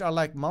 Which are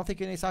like monthly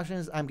Q&A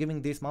sessions. I'm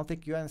giving these monthly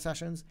Q&A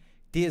sessions.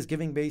 T is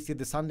giving basically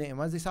the Sunday and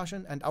Wednesday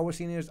session, and our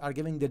seniors are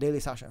giving the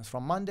daily sessions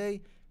from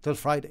Monday till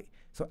Friday.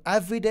 So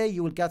every day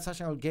you will get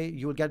session,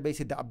 you will get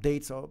basically the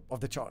updates of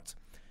the charts.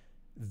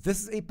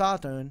 This is a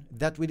pattern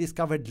that we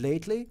discovered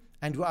lately,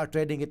 and we are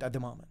trading it at the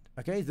moment,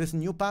 okay? This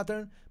new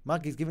pattern,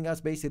 market is giving us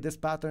basically this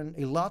pattern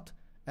a lot,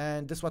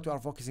 and this is what we are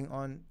focusing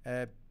on.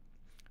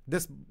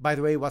 This, by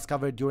the way, was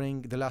covered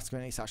during the last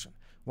Q&A session.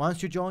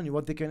 Once you join, you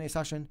want the Q&A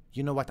session,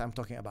 you know what I'm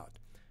talking about.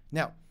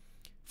 Now,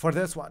 for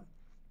this one,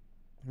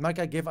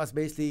 market gave us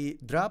basically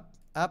drop,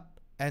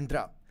 up, and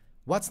drop.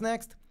 What's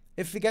next?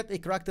 If we get a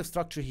corrective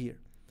structure here,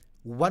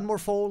 one more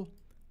fall,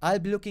 I'll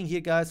be looking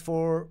here, guys,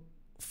 for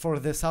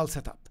the sell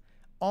setup.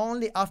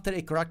 Only after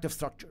a corrective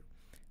structure.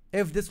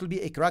 If this will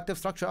be a corrective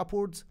structure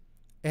upwards,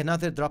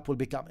 another drop will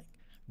be coming.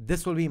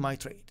 This will be my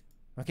trade,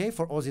 okay,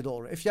 for Aussie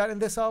dollar. If you are in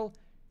the sell,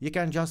 you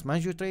can just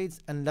manage your trades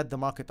and let the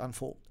market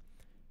unfold.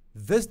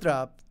 This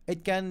drop,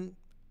 it can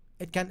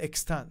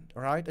extend,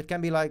 all right? It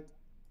can be like,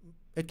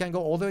 it can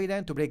go all the way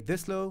down to break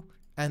this low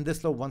and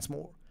this low once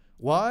more.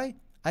 Why?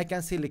 I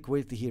can see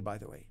liquidity here, by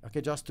the way, okay?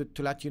 Just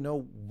to let you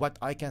know what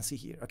I can see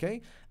here,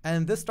 okay?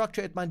 And this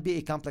structure, it might be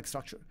a complex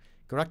structure.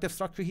 Corrective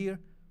structure here,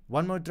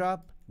 one more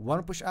drop,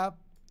 one push up,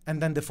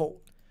 and then the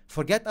fall.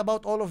 Forget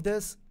about all of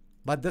this,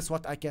 but this is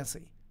what I can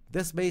see.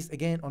 This based,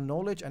 again, on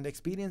knowledge and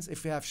experience.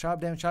 If you have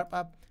sharp down, sharp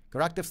up,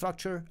 corrective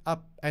structure,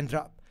 up and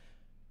drop.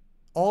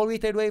 All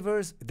Weighted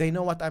Waivers, they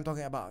know what I'm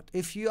talking about.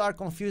 If you are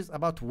confused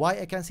about why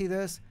I can see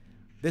this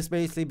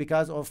basically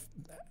because of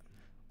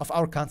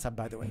our concept,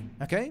 by the way,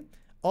 okay?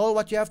 All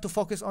what you have to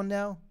focus on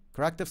now,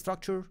 corrective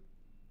structure,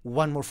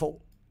 one more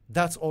fall.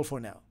 That's all for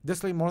now.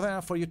 This will be more than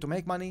enough for you to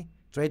make money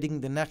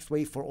trading the next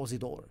wave for Aussie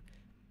dollar.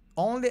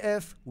 Only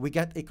if we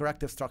get a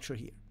corrective structure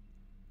here.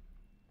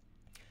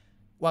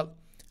 Well,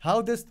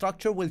 how this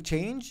structure will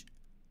change,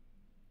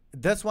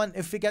 this one,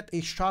 if we get a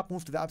sharp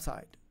move to the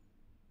upside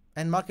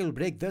and market will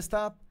break this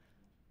top,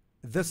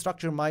 this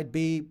structure might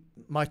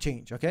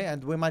change, okay?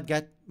 And we might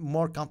get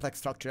more complex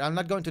structure. I'm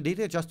not going to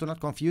detail just to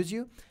not confuse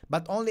you,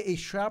 but only a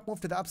sharp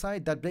move to the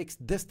upside that breaks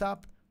this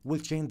top will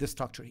change the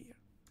structure here.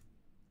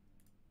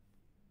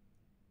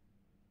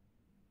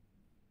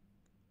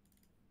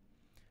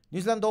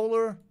 New Zealand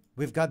dollar,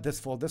 we've got this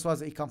fall. This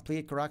was a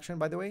complete correction,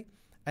 by the way,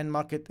 and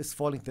market is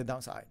falling to the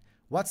downside.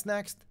 What's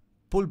next?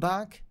 Pull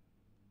back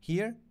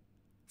here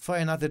for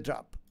another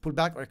drop. Pull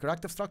back or a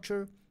corrective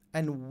structure,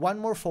 and one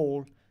more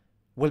fall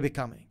will be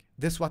coming.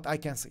 This is what I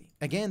can see.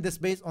 Again, this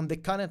based on the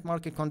current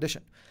market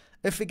condition.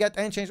 If we get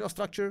any change of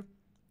structure,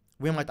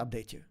 we might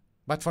update you.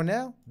 But for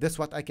now, this is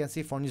what I can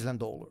see for New Zealand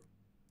dollar.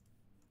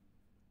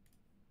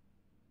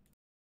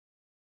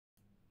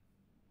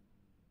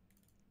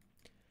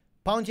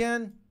 Pound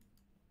yen,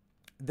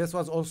 this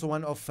was also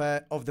one of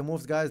the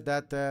moves, guys,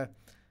 that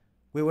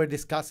we were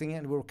discussing it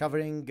and we were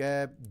covering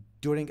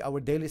during our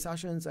daily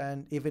sessions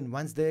and even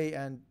Wednesday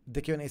and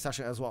the Q&A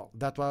session as well.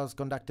 That was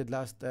conducted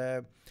last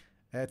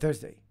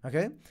Thursday,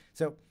 okay?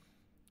 So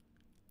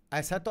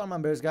I said to our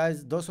members,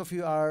 guys, those of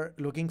you are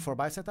looking for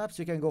buy setups,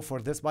 you can go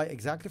for this buy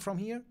exactly from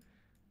here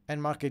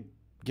and market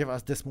give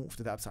us this move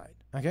to the upside,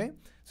 okay?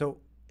 So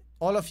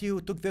all of you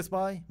took this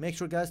buy, make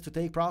sure guys to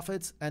take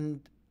profits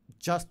and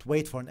just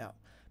wait for now.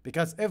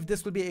 Because if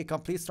this will be a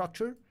complete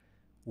structure,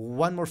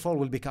 one more fall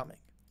will be coming.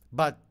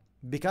 But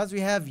because we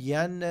have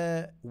yen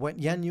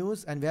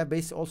news and we have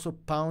basically also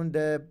pound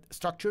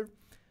structure,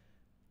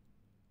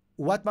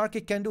 what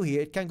market can do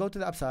here, it can go to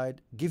the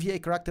upside, give you a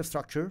corrective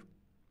structure.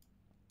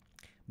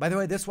 By the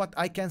way, this is what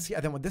I can see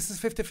at the moment. This is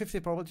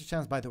 50-50 probability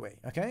chance, by the way,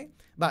 okay?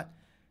 But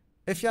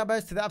if you are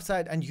biased to the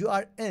upside and you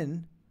are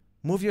in,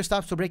 move your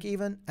stops to break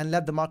even and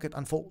let the market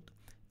unfold.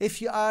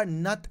 If you are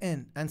not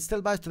in and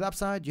still biased to the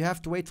upside, you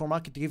have to wait for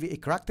market to give you a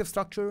corrective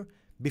structure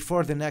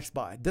before the next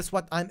buy. This is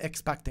what I'm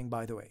expecting,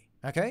 by the way,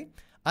 okay?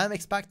 I'm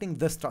expecting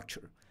this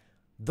structure.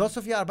 Those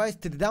of you are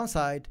biased to the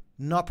downside,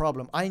 no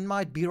problem. I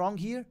might be wrong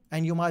here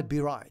and you might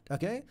be right,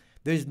 okay?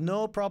 There's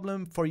no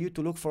problem for you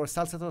to look for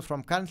sell settles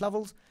from current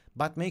levels,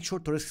 but make sure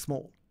to risk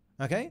small,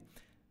 okay?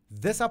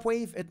 This up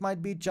wave, it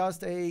might be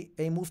just a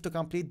move to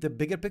complete the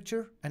bigger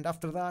picture, and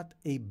after that,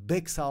 a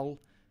big sell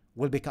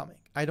will be coming.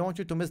 I don't want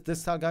you to miss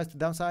this sell, guys, to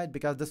downside,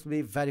 because this will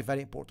be very,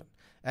 very important.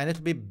 And it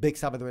will be big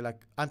sell, by the way,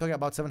 like I'm talking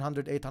about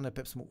 700, 800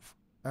 pips move,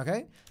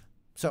 okay?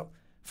 So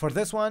for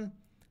this one,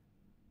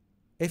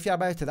 if you are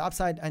biased to the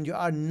upside and you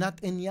are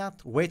not in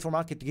yet, wait for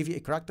market to give you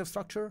a corrective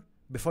structure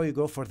before you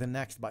go for the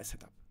next buy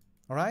setup,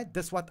 all right?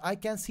 That's what I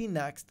can see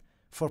next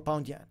for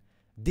pound yen.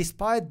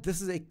 Despite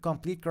this is a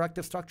complete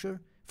corrective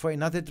structure for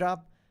another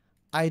drop,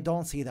 I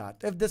don't see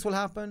that. If this will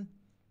happen,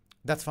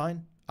 that's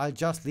fine. I'll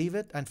just leave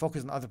it and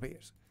focus on other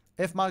pairs.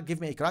 If market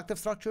give me a corrective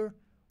structure,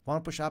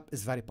 one push up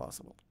is very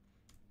possible.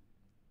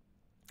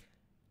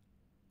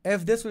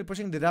 If this will be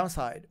pushing the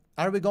downside,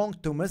 are we going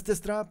to miss this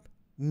drop?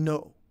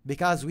 No,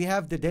 because we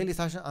have the daily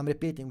session. I'm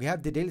repeating, we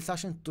have the daily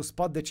session to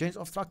spot the change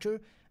of structure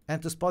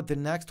and to spot the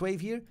next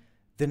wave here,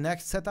 the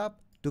next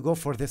setup to go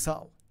for the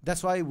sell.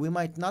 That's why we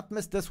might not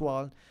miss this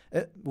one.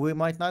 We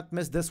might not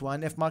miss this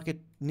one if market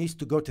needs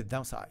to go to the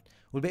downside.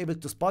 We'll be able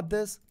to spot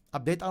this,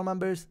 update our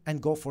members, and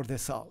go for the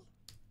sell.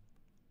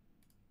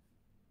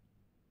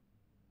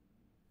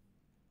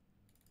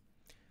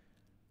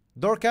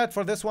 Doorcat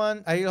for this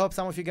one, I really hope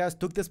some of you guys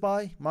took this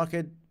buy.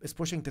 Market is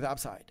pushing to the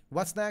upside.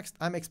 What's next?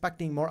 I'm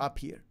expecting more up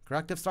here.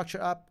 Corrective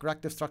structure up,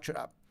 corrective structure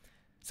up.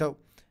 So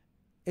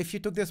if you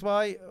took this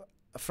buy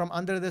from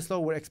under this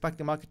low, we're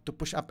expecting market to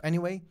push up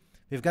anyway.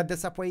 We've got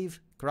this up wave,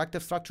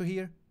 corrective structure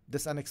here.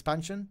 This is an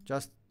expansion,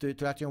 just to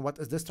let you know what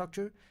is this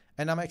structure.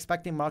 And I'm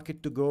expecting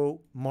market to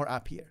go more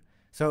up here.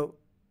 So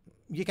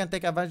you can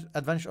take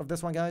advantage of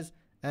this one, guys,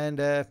 and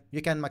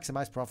you can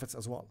maximize profits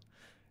as well.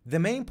 The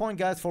main point,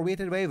 guys, for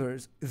weighted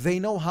waivers, they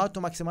know how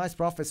to maximize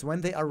profits when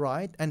they are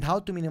right and how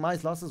to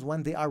minimize losses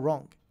when they are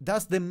wrong.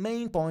 That's the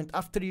main point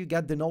after you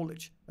get the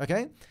knowledge,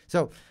 okay?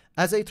 So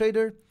as a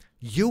trader,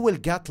 you will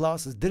get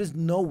losses. There is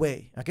no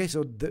way, okay?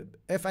 So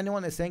if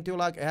anyone is saying to you,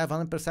 like, I have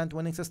 100%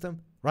 winning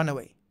system, run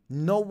away.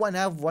 No one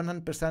have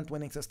 100%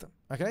 winning system,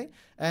 okay?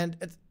 And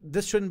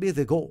this shouldn't be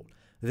the goal.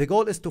 The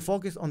goal is to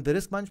focus on the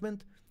risk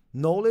management,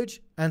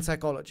 knowledge, and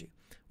psychology.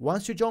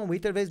 Once you join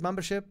weighted waivers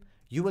membership,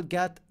 you will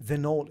get the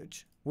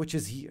knowledge, which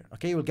is here,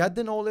 okay? You will get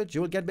the knowledge.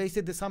 You will get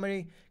basically the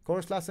summary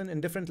course lesson in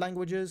different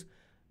languages.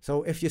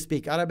 So if you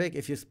speak Arabic,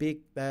 if you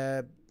speak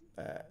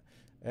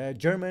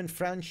German,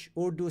 French,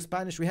 Urdu,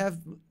 Spanish, we have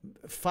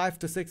 5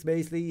 to 6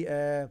 basically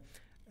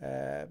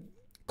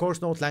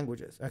course note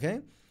languages,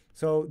 okay?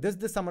 So this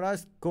is the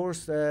summarized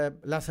course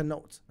lesson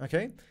notes,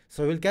 okay?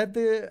 So you'll get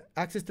the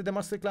access to the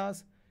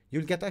masterclass,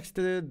 you'll get access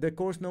to the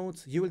course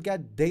notes, you will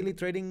get daily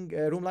trading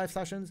room live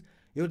sessions,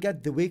 you'll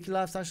get the weekly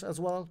live session as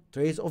well,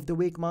 trades of the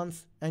week,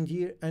 month, and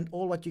year, and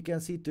all what you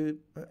can see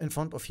in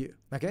front of you,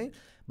 okay?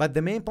 But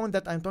the main point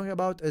that I'm talking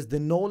about is the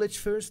knowledge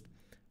first.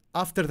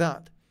 After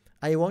that,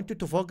 I want you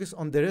to focus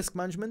on the risk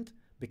management,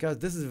 because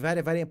this is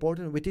very, very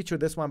important. We teach you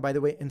this one, by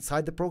the way,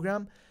 inside the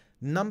program.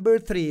 Number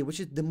 3, which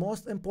is the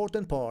most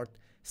important part,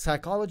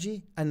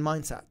 psychology and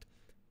mindset.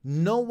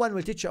 No one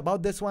will teach you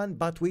about this one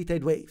but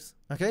weighted waves,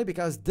 okay?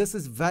 Because this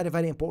is very,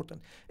 very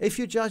important. If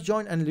you just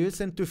join and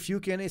listen to few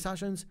Q&A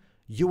sessions,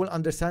 you will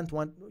understand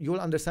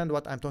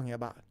what I'm talking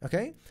about,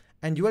 okay?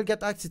 And you will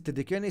get access to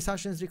the Q&A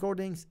sessions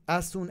recordings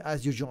as soon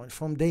as you join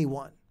from day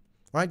one.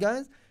 All right,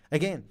 guys?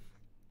 Again,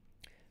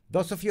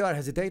 those of you are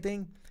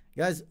hesitating,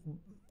 guys,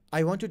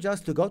 I want you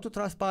just to go to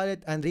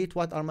Trustpilot and read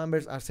what our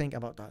members are saying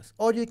about us.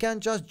 Or you can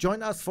just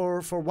join us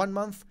for 1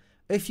 month.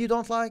 If you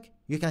don't like,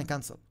 you can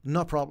cancel,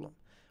 no problem.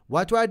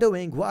 What we are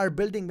doing, we are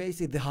building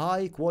basically the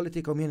high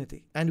quality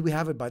community, and we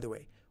have it, by the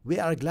way. We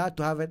are glad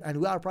to have it, and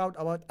we are proud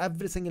about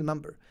every single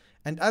member.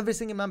 And every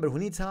single member who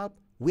needs help,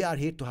 we are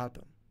here to help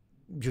him.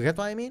 You get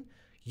what I mean?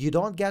 You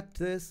don't get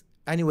this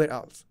anywhere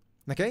else,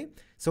 okay?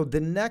 So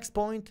the next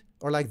point,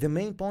 or like the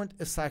main point,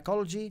 is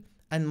psychology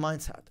and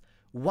mindset.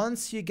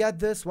 Once you get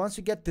this, once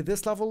you get to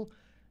this level,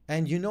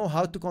 and you know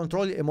how to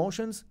control your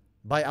emotions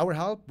by our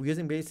help,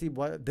 using basically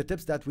the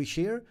tips that we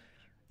share,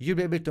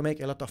 you'll be able to make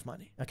a lot of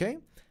money. Okay,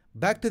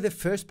 back to the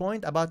first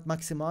point about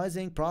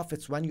maximizing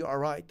profits when you are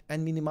right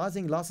and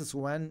minimizing losses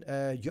when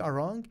you are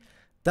wrong.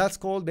 That's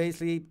called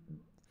basically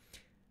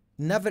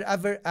never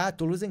ever add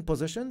to losing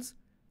positions.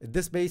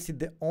 This basically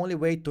the only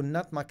way to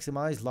not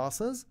maximize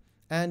losses,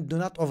 and do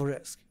not over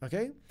risk.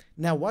 Okay,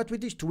 now what we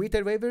teach to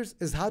retail traders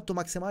is how to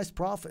maximize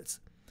profits,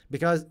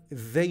 because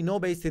they know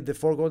basically the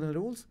 4 golden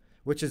rules,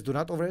 which is do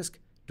not over risk,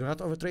 do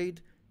not over trade,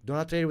 do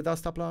not trade without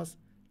stop loss,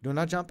 do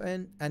not jump in,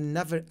 and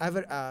never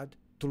ever add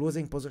to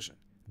losing position.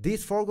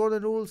 These 4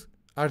 golden rules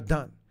are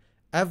done.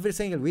 Every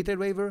single retail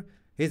trader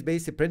is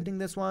basically printing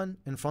this one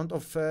in front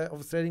of a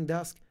trading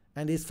desk,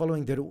 and is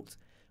following the rules.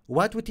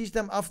 What we teach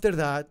them after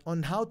that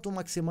on how to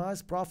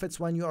maximize profits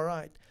when you are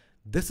right.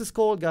 This is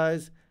called,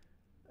 guys,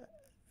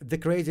 the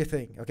crazy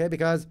thing, okay?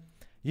 Because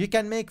you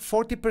can make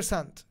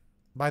 40%.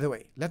 By the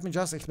way, let me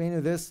just explain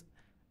you this.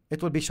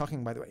 It will be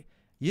shocking, by the way.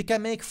 You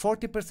can make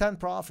 40%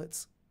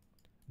 profits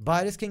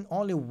by risking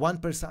only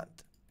 1%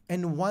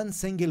 in one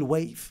single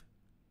wave,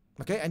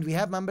 okay? And we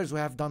have members who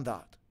have done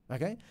that,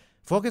 okay?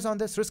 Focus on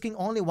this, risking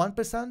only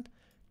 1%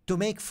 to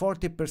make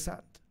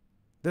 40%.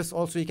 This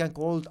also you can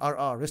call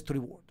RR, risk to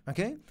reward,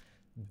 okay?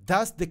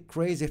 That's the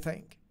crazy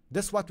thing.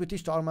 This is what we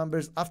teach to our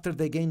members after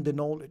they gain the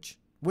knowledge,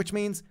 which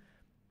means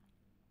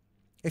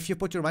if you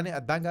put your money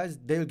at bank, guys,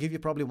 they will give you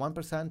probably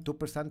 1%,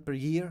 2% per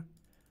year,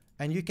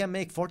 and you can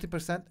make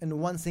 40% in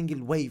one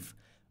single wave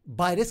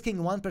by risking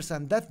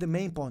 1%. That's the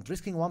main point,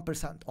 risking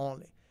 1%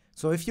 only.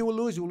 So if you will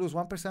lose, you will lose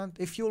 1%.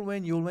 If you will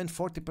win, you will win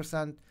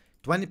 40%,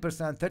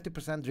 20%,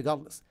 30%,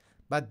 regardless.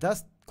 But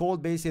that's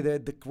called basically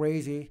the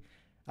crazy,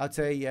 I'd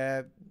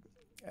say,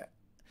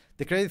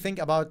 the crazy thing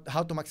about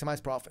how to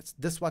maximize profits.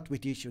 This is what we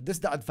teach you. This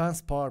is the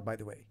advanced part, by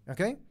the way,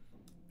 okay?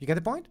 You get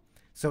the point?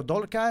 So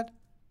dollar CAD,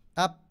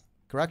 up,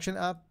 correction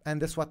up, and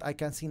this is what I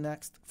can see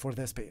next for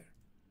this pair.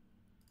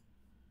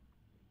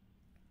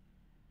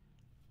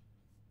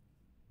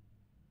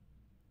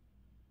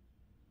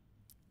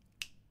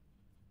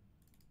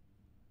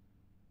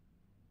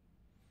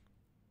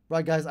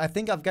 Right, guys, I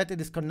think I've got a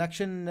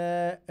disconnection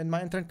in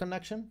my internet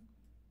connection.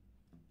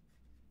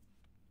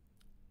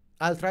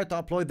 I'll try to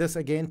upload this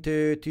again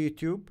to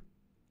YouTube.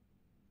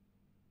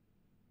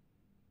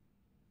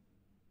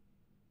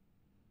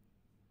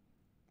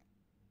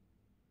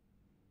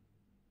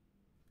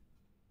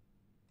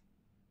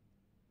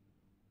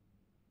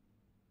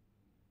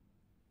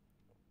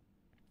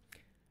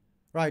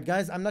 Right,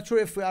 guys, I'm not sure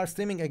if we are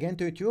streaming again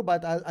to YouTube,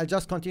 but I'll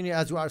just continue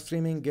as we are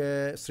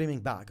streaming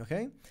back,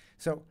 okay?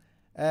 So,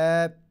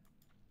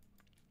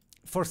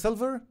 for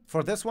silver,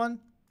 for this one,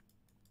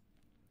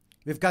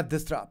 we've got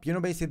this trap. You know,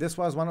 basically, this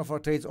was one of our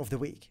trades of the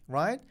week,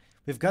 right?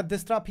 We've got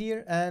this trap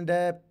here, and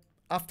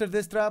after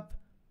this trap,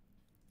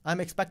 I'm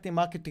expecting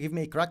market to give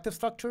me a corrective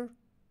structure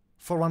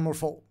for one more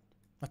fall.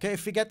 Okay,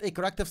 if we get a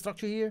corrective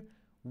structure here,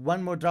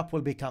 one more drop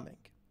will be coming.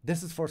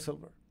 This is for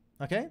silver,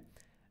 okay?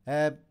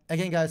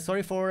 Again, guys,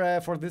 sorry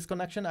for this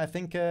connection. I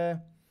think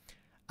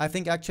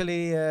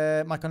actually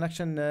my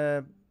connection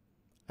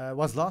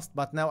was lost,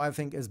 but now I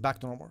think is back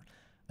to normal.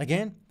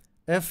 Again,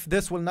 if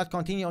this will not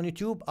continue on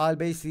YouTube, I'll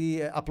basically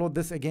upload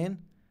this again.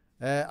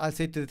 I'll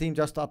say to the team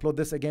just to upload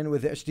this again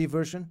with the HD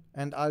version,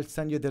 and I'll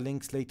send you the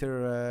links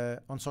later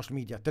on social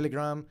media,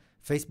 Telegram,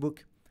 Facebook,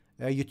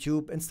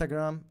 YouTube,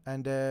 Instagram,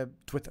 and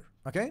Twitter,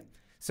 okay?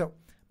 So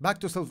back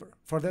to silver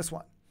for this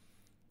one.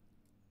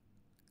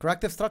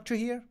 Corrective structure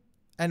here,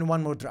 and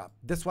one more drop.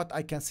 This is what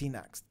I can see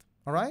next,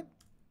 all right?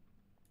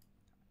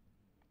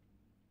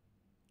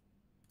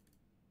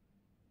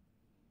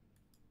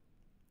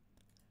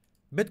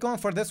 Bitcoin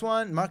for this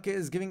one, market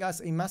is giving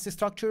us a massive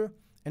structure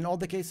in all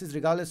the cases,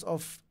 regardless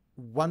of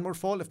one more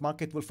fall. If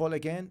market will fall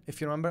again,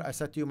 if you remember, I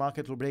said to you,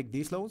 market will break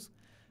these lows.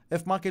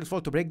 If market will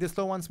fall to break this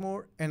low once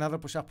more, another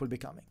push up will be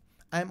coming.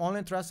 I'm only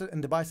interested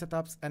in the buy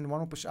setups and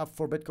one push up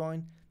for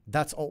Bitcoin.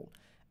 That's all.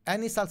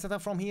 Any sell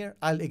setup from here,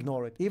 I'll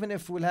ignore it. Even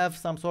if we'll have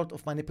some sort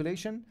of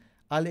manipulation,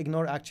 I'll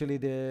ignore actually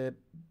the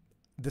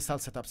sell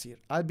setups here.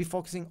 I'll be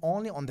focusing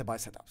only on the buy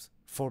setups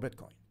for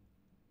Bitcoin.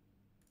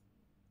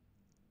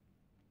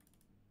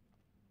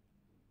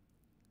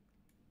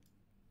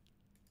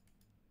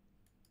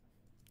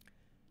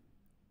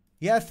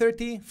 Yeah,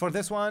 30 for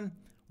this one.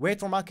 Wait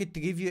for market to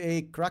give you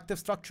a corrective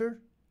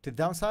structure to the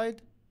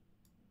downside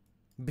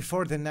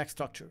before the next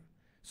structure.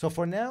 So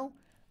for now,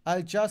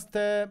 I'll just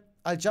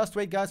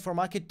wait, guys, for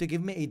market to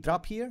give me a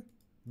drop here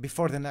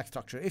before the next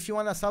structure. If you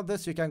want to sell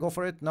this, you can go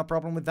for it. No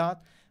problem with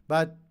that.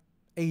 But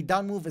a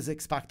down move is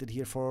expected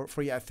here for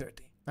EURUSD.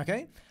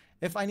 Okay.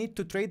 If I need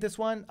to trade this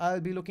one,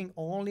 I'll be looking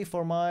only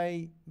for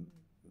my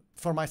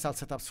sell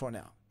setups for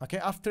now. Okay.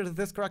 After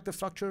this corrective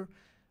structure,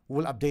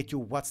 we'll update you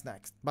what's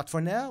next. But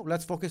for now,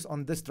 let's focus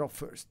on this drop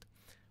first.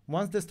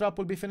 Once this drop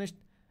will be finished,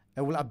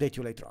 I will update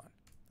you later on.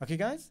 Okay,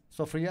 guys?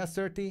 So for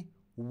EURUSD,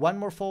 one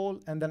more fall,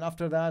 and then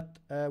after that,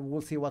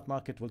 we'll see what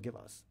market will give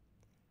us.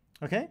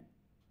 Okay?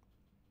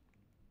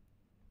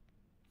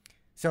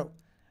 So,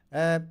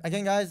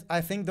 again, guys, I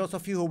think those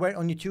of you who were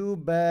on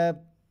YouTube,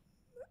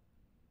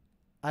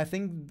 I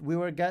think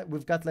we've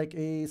got like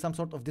some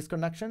sort of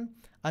disconnection.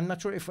 I'm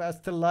not sure if we are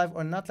still live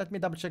or not. Let me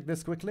double check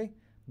this quickly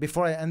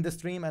before I end the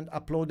stream and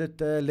upload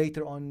it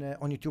later on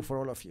YouTube for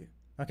all of you.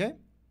 Okay.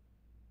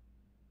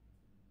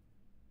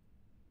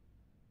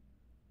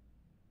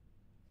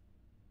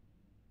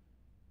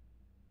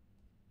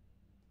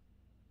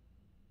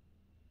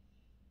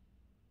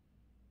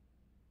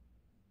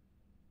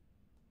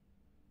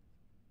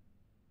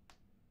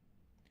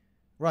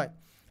 Right.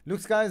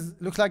 Looks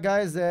like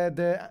guys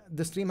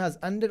the stream has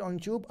ended on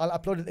YouTube. I'll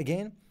upload it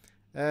again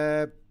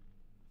with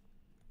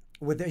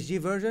the HG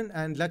version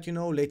and let you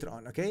know later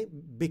on, okay?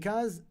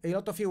 Because a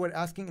lot of you were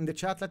asking in the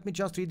chat. Let me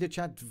just read the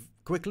chat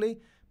quickly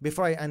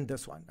before I end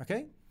this one,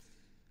 okay?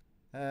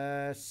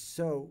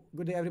 So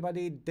good day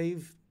everybody.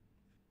 Dave,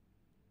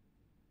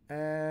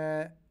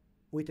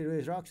 we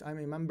raise rocks. I'm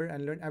a member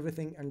and learn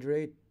everything and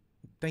rate.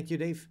 Thank you,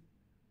 Dave.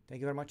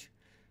 Thank you very much.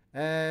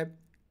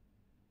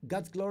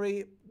 God's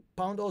glory.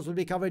 Pound O's will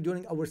be covered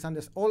during our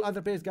Sundays. All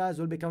other players, guys,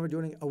 will be covered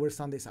during our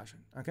Sunday session.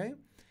 Okay.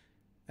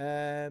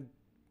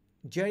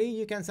 Jerry,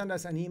 you can send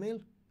us an email,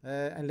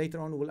 and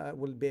later on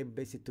we'll be able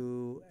basically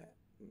to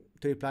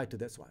reply to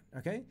this one.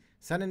 Okay.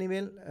 Send an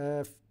email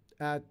to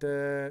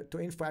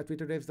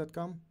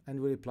info@twitterdaves.com, and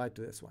we'll reply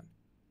to this one.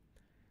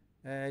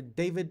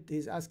 David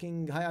is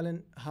asking, hi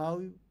Alan,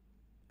 how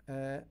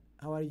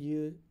are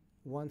you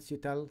once you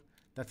tell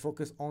that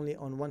focus only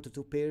on 1 to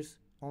 2 pairs?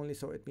 Only,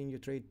 so it means you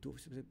trade 2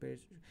 specific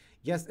pairs.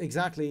 Yes,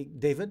 exactly,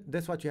 David.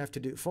 That's what you have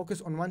to do.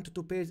 Focus on 1 to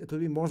 2 pairs. It will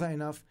be more than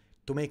enough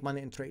to make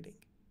money in trading.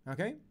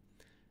 Okay.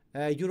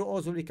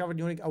 EURUSD will be covered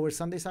during our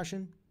Sunday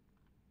session.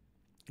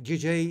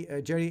 Jerry,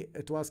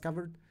 it was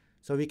covered,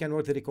 so we can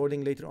work the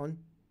recording later on.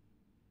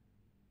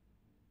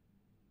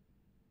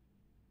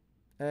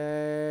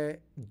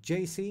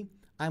 JC,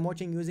 I'm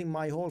watching using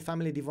my whole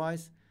family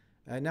device.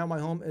 Now my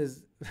home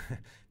is.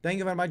 Thank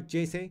you very much,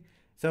 JC.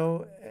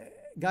 So.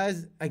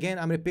 Guys, again,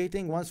 I'm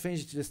repeating, once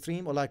finished the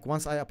stream or like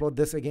once I upload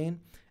this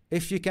again,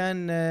 if you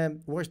can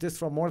watch this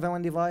from more than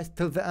one device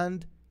till the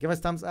end, give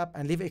us thumbs up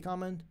and leave a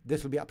comment.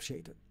 This will be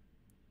appreciated.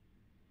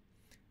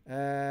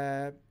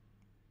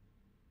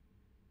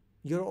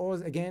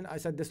 EURUSD, again, I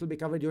said this will be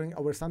covered during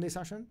our Sunday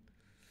session.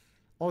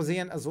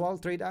 AUSIAN as well,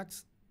 trade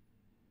acts.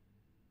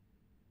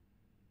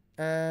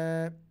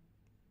 Capta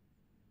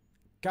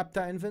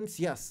Invents,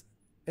 yes.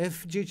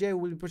 If GJ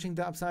will be pushing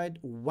the upside,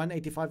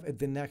 185 at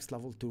the next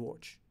level to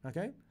watch.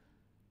 Okay.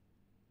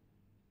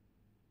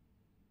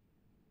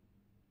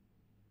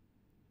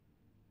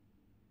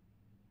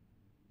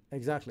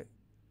 Exactly.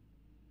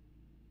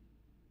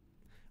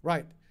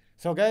 Right.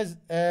 So guys,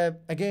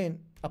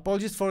 again,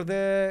 apologies for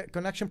the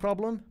connection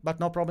problem, but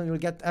no problem. You'll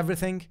get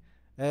everything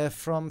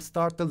from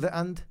start till the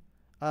end.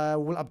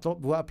 We'll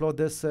upload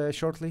this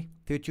shortly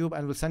to YouTube,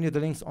 and we'll send you the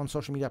links on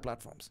social media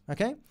platforms.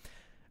 Okay.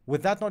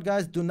 With that note,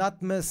 guys, do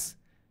not miss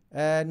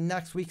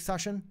next week's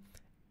session,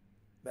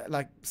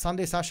 like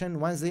Sunday session,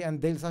 Wednesday and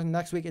daily session.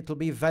 Next week it will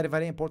be very,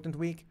 very important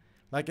week.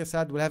 Like I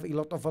said, we'll have a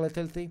lot of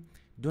volatility.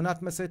 Do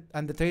not miss it.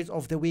 And the trades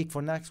of the week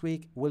for next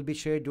week will be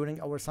shared during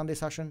our Sunday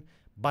session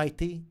by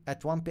T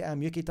at 1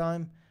 p.m. UK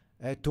time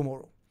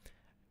tomorrow.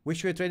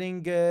 Wish you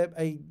trading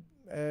a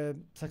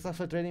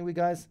successful trading week,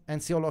 guys,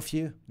 and see all of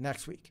you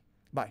next week.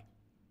 Bye.